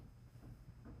 days.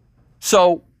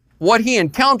 So what he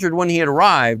encountered when he had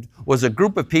arrived was a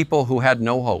group of people who had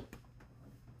no hope.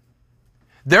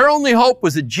 Their only hope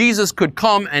was that Jesus could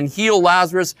come and heal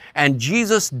Lazarus, and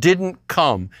Jesus didn't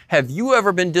come. Have you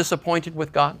ever been disappointed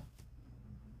with God?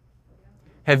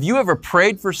 Have you ever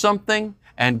prayed for something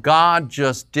and God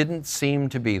just didn't seem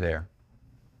to be there?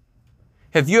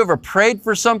 Have you ever prayed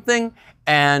for something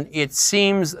and it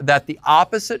seems that the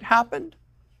opposite happened?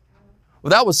 Well,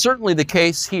 that was certainly the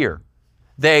case here.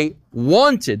 They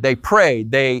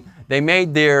prayed, they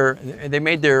made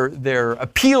their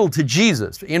appeal to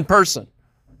Jesus in person.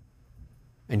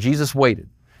 And Jesus waited.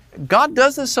 God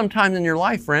does this sometimes in your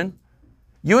life, friend.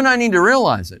 You and I need to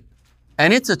realize it.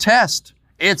 And it's a test.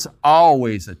 It's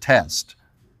always a test.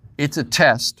 It's a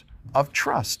test of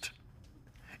trust.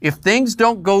 If things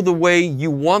don't go the way you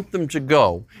want them to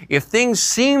go, if things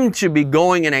seem to be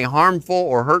going in a harmful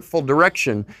or hurtful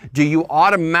direction, do you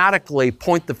automatically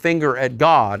point the finger at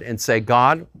God and say,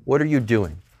 God, what are you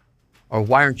doing? Or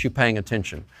why aren't you paying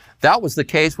attention? That was the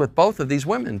case with both of these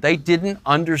women. They didn't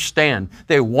understand.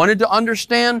 They wanted to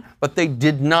understand, but they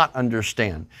did not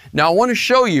understand. Now I want to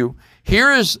show you,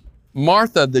 here is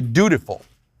Martha the dutiful,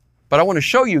 but I want to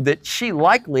show you that she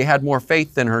likely had more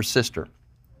faith than her sister.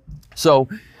 So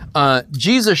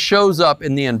Jesus shows up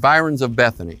in the environs of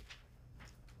Bethany.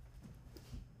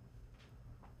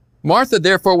 Martha,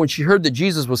 therefore, when she heard that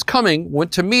Jesus was coming,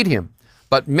 went to meet him,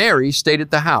 but Mary stayed at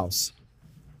the house.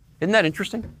 Isn't that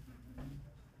interesting?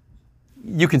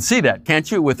 You can see that,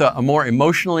 can't you? With a more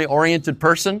emotionally oriented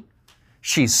person,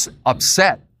 she's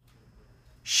upset.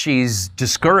 She's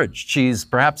discouraged. She's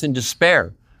perhaps in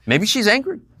despair. Maybe she's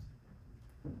angry.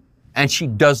 And she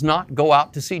does not go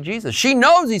out to see Jesus. She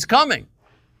knows he's coming.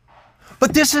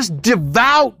 But this is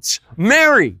devout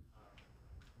Mary.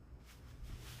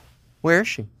 Where is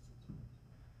she?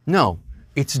 No,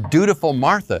 it's dutiful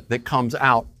Martha that comes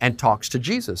out and talks to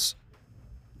Jesus.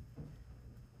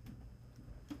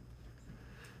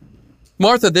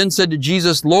 Martha then said to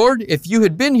Jesus, Lord, if you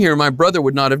had been here, my brother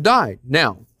would not have died.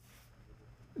 Now,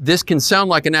 this can sound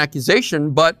like an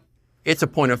accusation, but it's a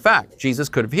point of fact. Jesus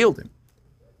could have healed him.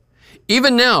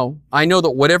 Even now, I know that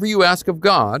whatever you ask of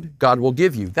God, God will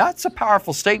give you. That's a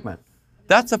powerful statement.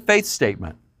 That's a faith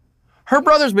statement. Her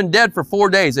brother's been dead for 4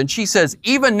 days, and she says,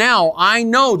 even now, I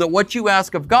know that what you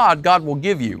ask of God, God will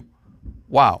give you.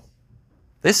 Wow.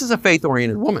 This is a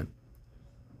faith-oriented woman.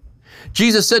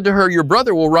 Jesus said to her, your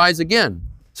brother will rise again.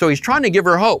 So he's trying to give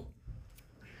her hope.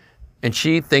 And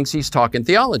she thinks he's talking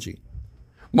theology.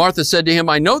 Martha said to him,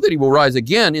 I know that he will rise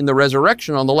again in the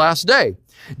resurrection on the last day.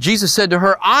 Jesus said to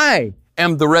her, I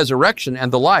am the resurrection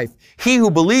and the life. He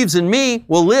who believes in me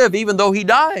will live even though he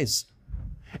dies.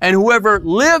 And whoever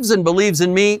lives and believes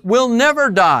in me will never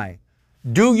die.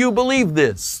 Do you believe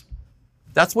this?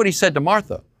 That's what he said to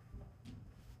Martha.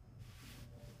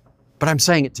 But I'm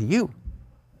saying it to you.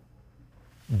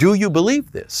 Do you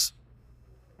believe this?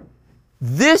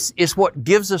 This is what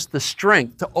gives us the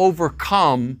strength to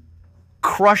overcome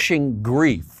crushing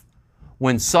grief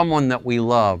when someone that we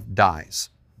love dies.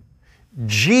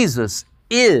 Jesus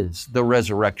is the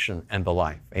resurrection and the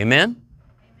life. Amen?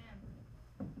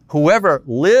 Amen. Whoever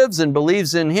lives and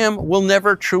believes in him will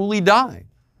never truly die.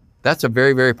 That's a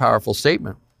very, very powerful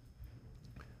statement.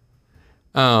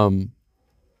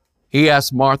 He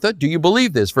asked Martha, do you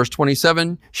believe this? Verse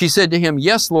 27, she said to him,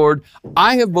 yes, Lord,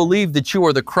 I have believed that you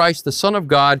are the Christ, the Son of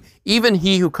God, even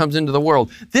he who comes into the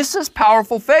world. This is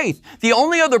powerful faith. The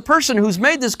only other person who's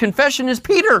made this confession is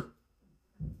Peter.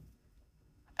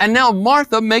 And now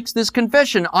Martha makes this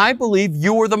confession. I believe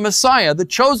you are the Messiah, the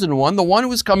chosen one, the one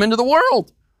who has come into the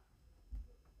world.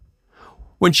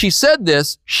 When she said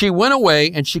this, she went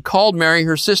away and she called Mary,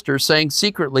 her sister, saying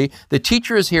secretly, the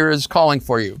teacher is here, is calling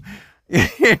for you.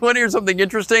 You want to hear something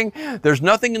interesting? There's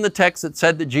nothing in the text that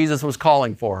said that Jesus was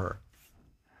calling for her.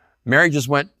 Mary just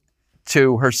went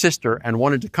to her sister and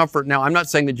wanted to comfort. Now, I'm not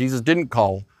saying that Jesus didn't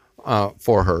call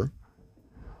for her,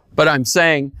 but I'm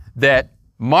saying that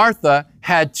Martha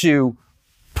had to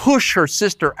push her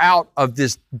sister out of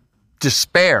this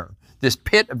despair, this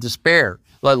pit of despair.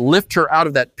 Lift her out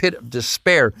of that pit of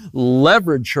despair,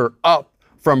 leverage her up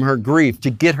from her grief to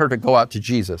get her to go out to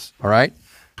Jesus, all right?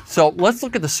 So let's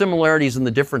look at the similarities and the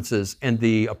differences in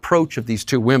the approach of these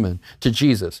two women to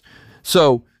Jesus.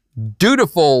 So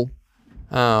dutiful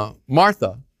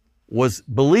Martha was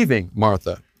believing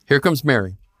Martha. Here comes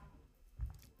Mary.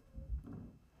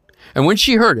 And when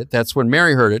she heard it, that's when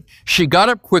Mary heard it, she got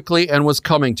up quickly and was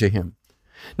coming to him.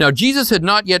 Now, Jesus had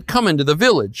not yet come into the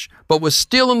village, but was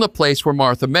still in the place where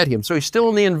Martha met him. So he's still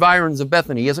in the environs of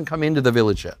Bethany. He hasn't come into the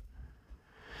village yet.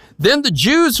 Then the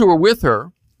Jews who were with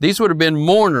her, these would have been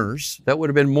mourners that would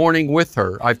have been mourning with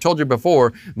her. I've told you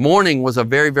before, mourning was a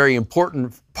very, very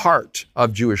important part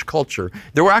of Jewish culture.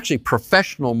 There were actually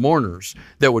professional mourners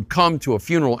that would come to a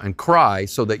funeral and cry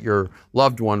so that your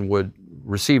loved one would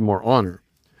receive more honor.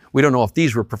 We don't know if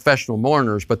these were professional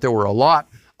mourners, but there were a lot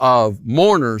of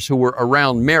mourners who were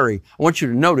around Mary. I want you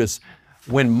to notice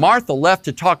when Martha left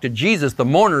to talk to Jesus, the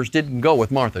mourners didn't go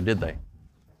with Martha, did they?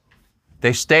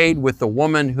 They stayed with the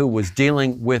woman who was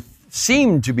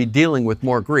seemed to be dealing with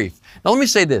more grief. Now let me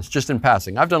say this, just in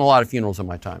passing. I've done a lot of funerals in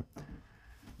my time.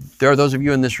 There are those of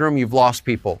you in this room, you've lost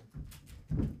people.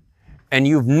 And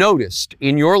you've noticed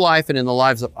in your life and in the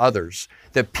lives of others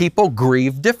that people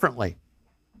grieve differently.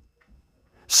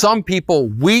 Some people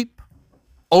weep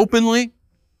openly,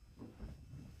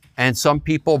 and some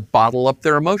people bottle up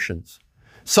their emotions.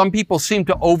 Some people seem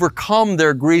to overcome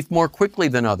their grief more quickly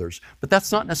than others, but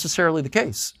that's not necessarily the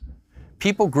case.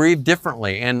 People grieve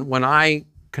differently, and when I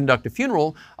conduct a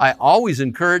funeral, I always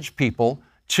encourage people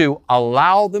to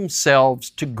allow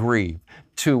themselves to grieve,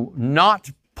 to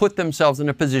not put themselves in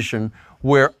a position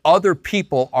where other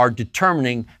people are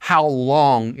determining how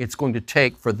long it's going to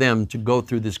take for them to go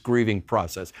through this grieving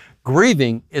process.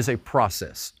 Grieving is a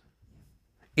process.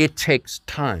 It takes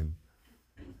time.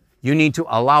 You need to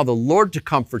allow the Lord to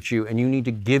comfort you, and you need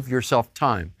to give yourself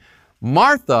time.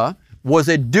 Martha was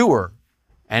a doer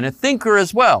and a thinker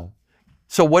as well.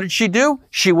 So what did she do?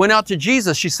 She went out to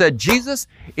Jesus. She said, Jesus,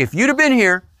 if you'd have been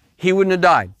here, he wouldn't have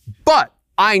died. But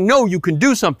I know you can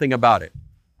do something about it.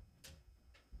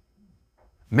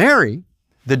 Mary,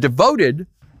 the devoted,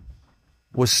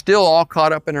 was still all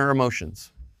caught up in her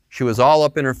emotions. She was all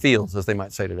up in her feels, as they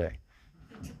might say today.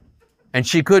 And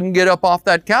she couldn't get up off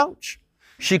that couch.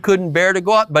 She couldn't bear to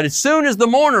go out. But as soon as the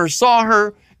mourners saw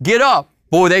her get up,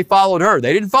 boy, they followed her.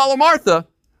 They didn't follow Martha,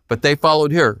 but they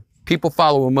followed her. People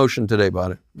follow emotion today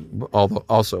about it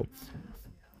also.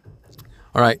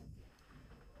 All right.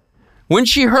 When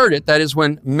she heard it, that is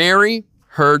when Mary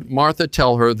heard Martha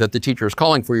tell her that the teacher is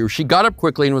calling for you, she got up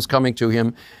quickly and was coming to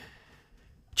him.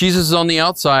 Jesus is on the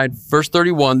outside, verse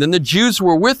 31. Then the Jews who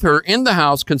were with her in the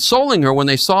house, consoling her when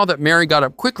they saw that Mary got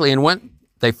up quickly and went,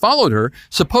 they followed her,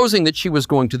 supposing that she was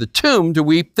going to the tomb to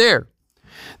weep there.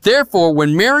 Therefore,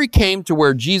 when Mary came to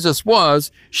where Jesus was,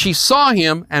 she saw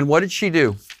him, and what did she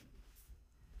do?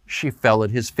 She fell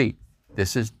at his feet.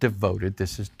 This is devoted,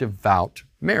 this is devout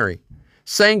Mary,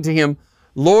 saying to him,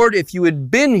 Lord, if you had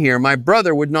been here, my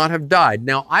brother would not have died.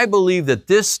 Now, I believe that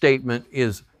this statement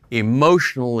is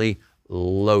emotionally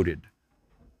loaded.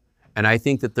 And I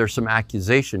think that there's some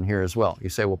accusation here as well. You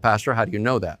say, well, Pastor, how do you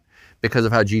know that? Because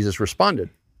of how Jesus responded.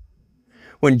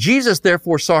 When Jesus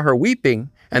therefore saw her weeping,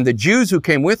 and the Jews who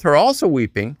came with her also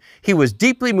weeping, he was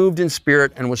deeply moved in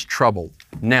spirit and was troubled.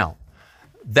 Now,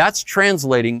 that's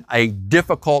translating a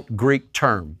difficult Greek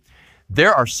term.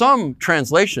 There are some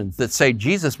translations that say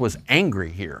Jesus was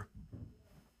angry here.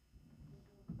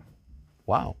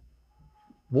 Wow.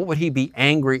 What would he be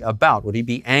angry about? Would he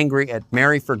be angry at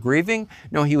Mary for grieving?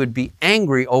 No, he would be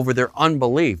angry over their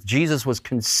unbelief. Jesus was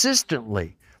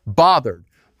consistently bothered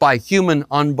by human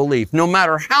unbelief. No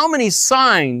matter how many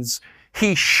signs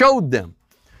he showed them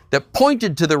that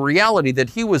pointed to the reality that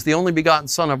he was the only begotten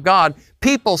Son of God,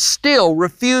 people still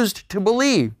refused to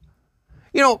believe.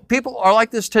 You know, people are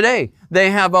like this today.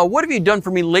 They have a, what have you done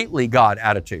for me lately, God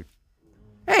attitude.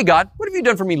 Hey, God, what have you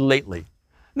done for me lately?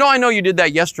 No, I know you did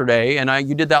that yesterday, and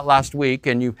you did that last week,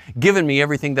 and you've given me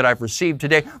everything that I've received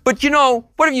today. But you know,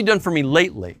 what have you done for me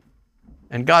lately?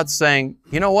 And God's saying,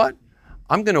 you know what?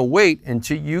 I'm going to wait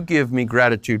until you give me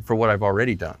gratitude for what I've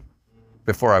already done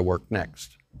before I work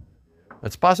next.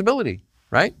 That's a possibility,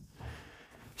 right?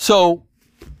 So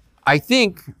I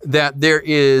think that there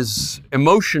is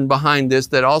emotion behind this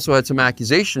that also had some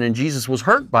accusation, and Jesus was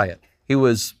hurt by it. He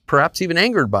was perhaps even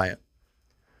angered by it.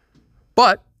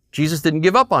 But Jesus didn't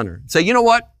give up on her. Say, you know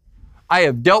what? I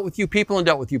have dealt with you people and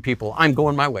dealt with you people. I'm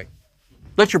going my way.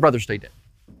 Let your brother stay dead.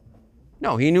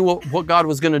 No, he knew what God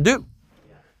was going to do.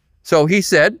 So he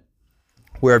said,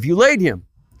 where have you laid him?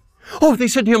 Oh, they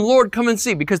said to him, Lord, come and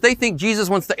see, because they think Jesus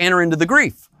wants to enter into the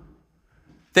grief.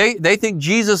 They think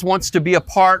Jesus wants to be a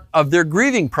part of their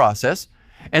grieving process,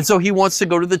 and so he wants to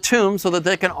go to the tomb so that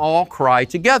they can all cry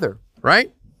together,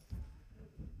 right?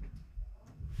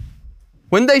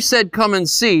 When they said, come and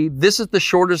see, this is the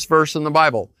shortest verse in the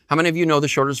Bible. How many of you know the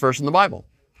shortest verse in the Bible?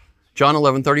 John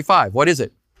 11:35. What is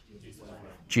it?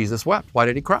 Jesus wept. Why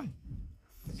did he cry?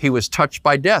 He was touched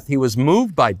by death. He was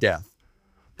moved by death.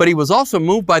 But he was also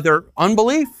moved by their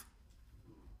unbelief.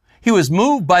 He was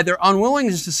moved by their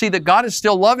unwillingness to see that God is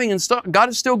still loving and God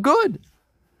is still good.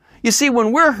 You see,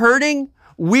 when we're hurting,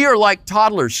 we are like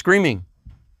toddlers screaming,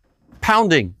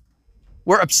 pounding.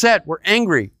 We're upset. We're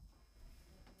angry.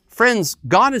 Friends,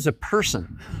 God is a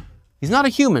person. He's not a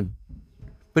human,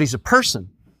 but He's a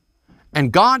person.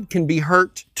 And God can be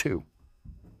hurt too.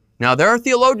 Now, there are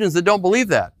theologians that don't believe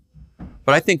that.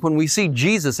 But I think when we see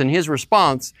Jesus and His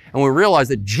response, and we realize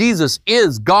that Jesus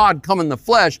is God come in the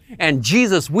flesh, and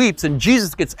Jesus weeps and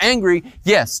Jesus gets angry,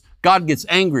 yes, God gets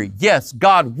angry. Yes,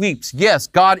 God weeps. Yes,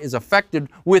 God is affected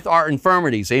with our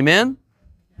infirmities. Amen?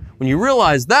 When you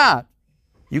realize that,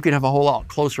 you can have a whole lot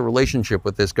closer relationship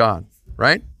with this God,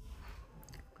 right?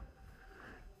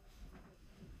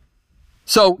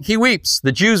 So He weeps.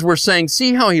 The Jews were saying,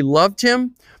 see how He loved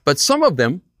Him? But some of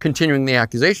them, continuing the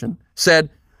accusation,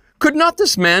 said, could not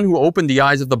this man who opened the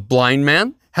eyes of the blind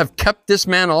man have kept this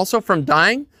man also from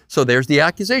dying? So there's the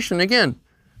accusation again.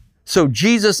 So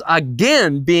Jesus,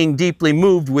 again, being deeply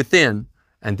moved within,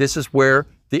 and this is where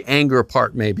the anger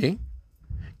part may be,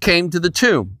 came to the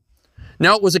tomb.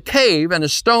 Now it was a cave, and a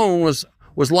stone was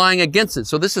lying against it.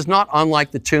 So this is not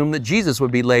unlike the tomb that Jesus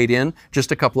would be laid in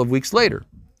just a couple of weeks later.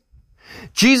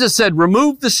 Jesus said,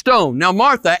 remove the stone. Now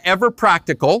Martha, ever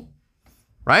practical,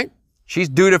 right? She's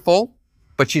dutiful,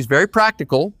 but she's very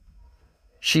practical.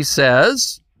 She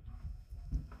says,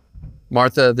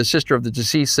 Martha, the sister of the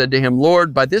deceased, said to Him,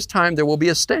 Lord, by this time there will be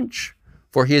a stench,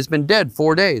 for he has been dead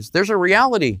 4 days. There's a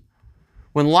reality.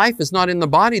 When life is not in the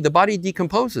body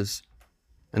decomposes.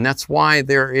 And that's why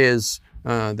there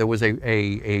was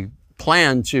a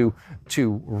plan to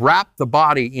wrap the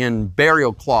body in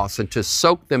burial cloths and to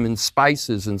soak them in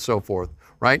spices and so forth,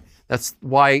 right? That's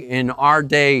why in our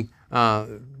day,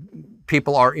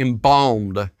 people are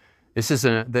embalmed. There's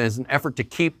an effort to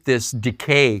keep this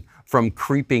decay from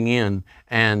creeping in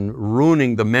and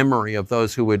ruining the memory of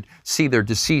those who would see their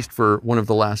deceased for one of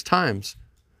the last times.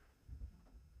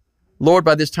 Lord,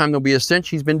 by this time there'll be a stench.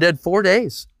 He's been dead 4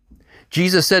 days.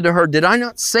 Jesus said to her, did I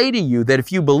not say to you that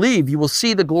if you believe, you will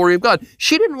see the glory of God?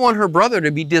 She didn't want her brother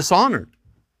to be dishonored.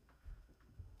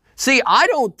 See, I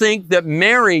don't think that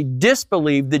Mary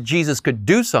disbelieved that Jesus could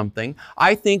do something.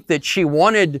 I think that she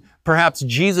wanted perhaps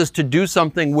Jesus to do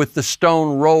something with the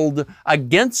stone rolled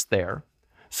against there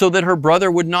so that her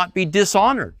brother would not be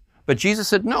dishonored. But Jesus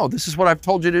said, no, this is what I've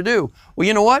told you to do. Well,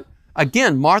 you know what?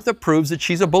 Again, Martha proves that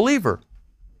she's a believer,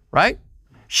 right?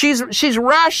 She's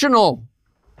rational.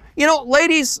 You know,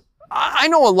 ladies, I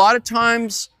know a lot of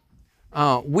times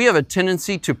we have a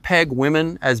tendency to peg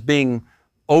women as being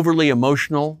overly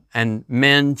emotional and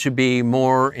men to be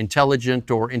more intelligent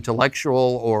or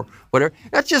intellectual or whatever.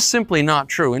 That's just simply not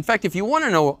true. In fact, if you want to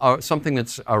know something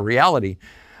that's a reality,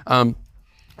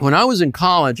 when I was in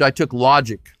college, I took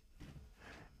logic.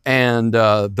 And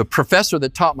the professor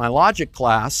that taught my logic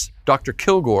class, Dr.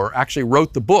 Kilgore, actually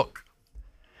wrote the book.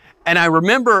 And I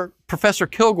remember Professor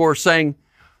Kilgore saying,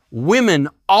 women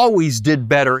always did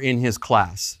better in his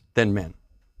class than men.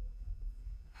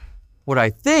 What I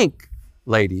think,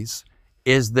 ladies,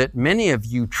 is that many of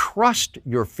you trust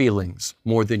your feelings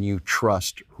more than you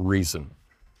trust reason.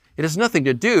 It has nothing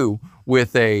to do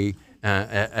with a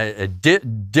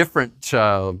different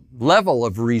level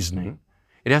of reasoning.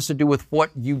 It has to do with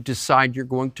what you decide you're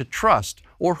going to trust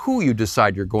or who you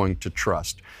decide you're going to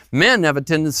trust. Men have a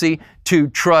tendency to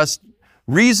trust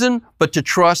reason, but to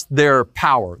trust their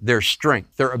power, their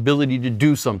strength, their ability to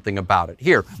do something about it.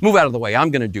 Here, move out of the way.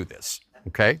 I'm going to do this.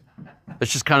 Okay?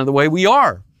 That's just kind of the way we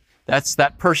are. That's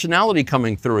that personality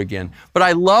coming through again. But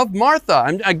I love Martha.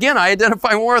 I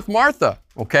identify more with Martha.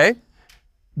 Okay?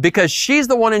 Because she's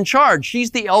the one in charge.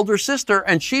 She's the elder sister,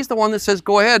 and she's the one that says,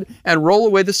 go ahead and roll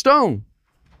away the stone.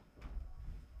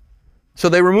 So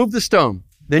they removed the stone.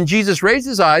 Then Jesus raised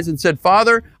His eyes and said,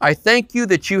 Father, I thank you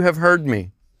that you have heard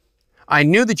me. I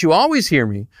knew that you always hear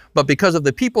me, but because of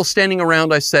the people standing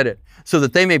around, I said it, so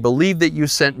that they may believe that you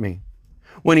sent me."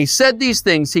 When he said these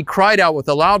things, he cried out with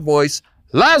a loud voice,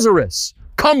 "Lazarus,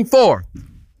 come forth."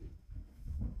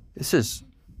 This is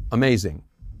amazing.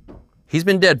 He's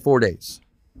been dead 4 days.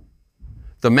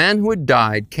 The man who had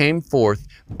died came forth,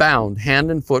 bound hand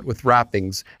and foot with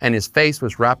wrappings, and his face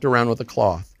was wrapped around with a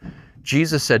cloth.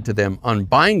 Jesus said to them,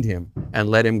 "Unbind him and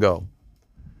let him go."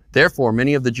 Therefore,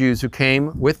 many of the Jews who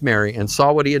came with Mary and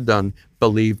saw what he had done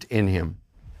believed in him.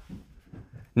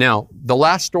 Now, the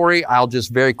last story I'll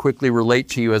just very quickly relate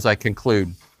to you as I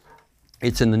conclude.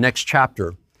 It's in the next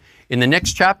chapter. In the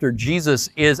next chapter, Jesus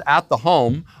is at the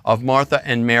home of Martha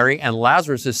and Mary, and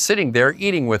Lazarus is sitting there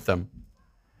eating with them.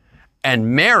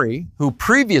 And Mary, who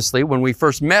previously, when we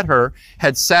first met her,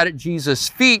 had sat at Jesus'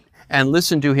 feet and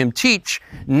listened to him teach,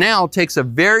 now takes a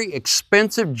very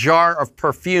expensive jar of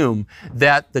perfume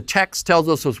that the text tells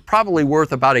us was probably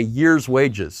worth about a year's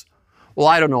wages. Well,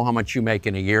 I don't know how much you make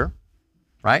in a year,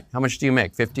 right? How much do you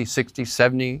make? $50,000, $60,000,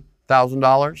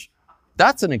 $70,000?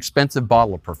 That's an expensive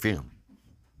bottle of perfume,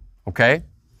 okay?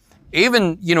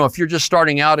 Even, if you're just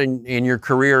starting out in your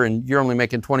career and you're only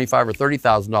making $25,000 or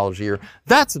 $30,000 a year,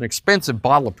 that's an expensive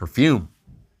bottle of perfume.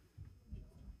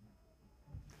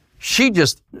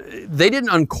 They didn't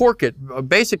uncork it.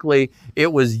 Basically,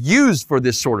 it was used for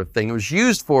this sort of thing. It was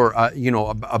used for,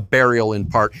 a burial in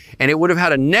part. And it would have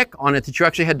had a neck on it that you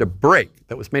actually had to break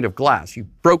that was made of glass. You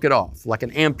broke it off like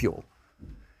an ampule.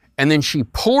 And then she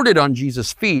poured it on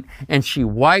Jesus' feet and she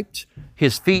wiped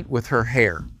his feet with her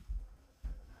hair.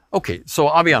 Okay, so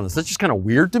I'll be honest, that's just kind of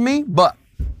weird to me, but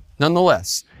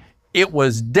nonetheless, it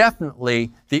was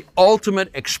definitely the ultimate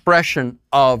expression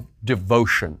of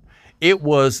devotion. It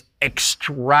was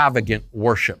extravagant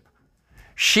worship.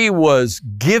 She was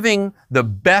giving the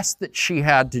best that she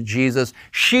had to Jesus.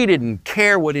 She didn't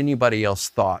care what anybody else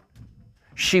thought.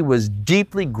 She was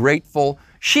deeply grateful.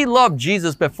 She loved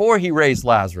Jesus before he raised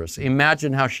Lazarus.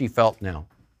 Imagine how she felt now.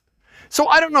 So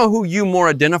I don't know who you more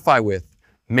identify with,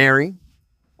 Mary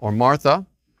or Martha,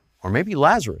 or maybe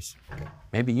Lazarus.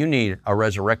 Maybe you need a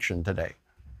resurrection today.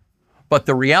 But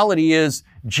the reality is,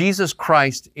 Jesus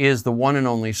Christ is the one and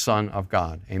only Son of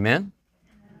God. Amen?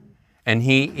 And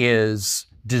He is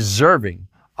deserving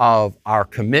of our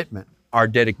commitment, our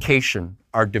dedication,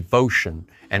 our devotion,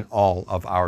 and all of our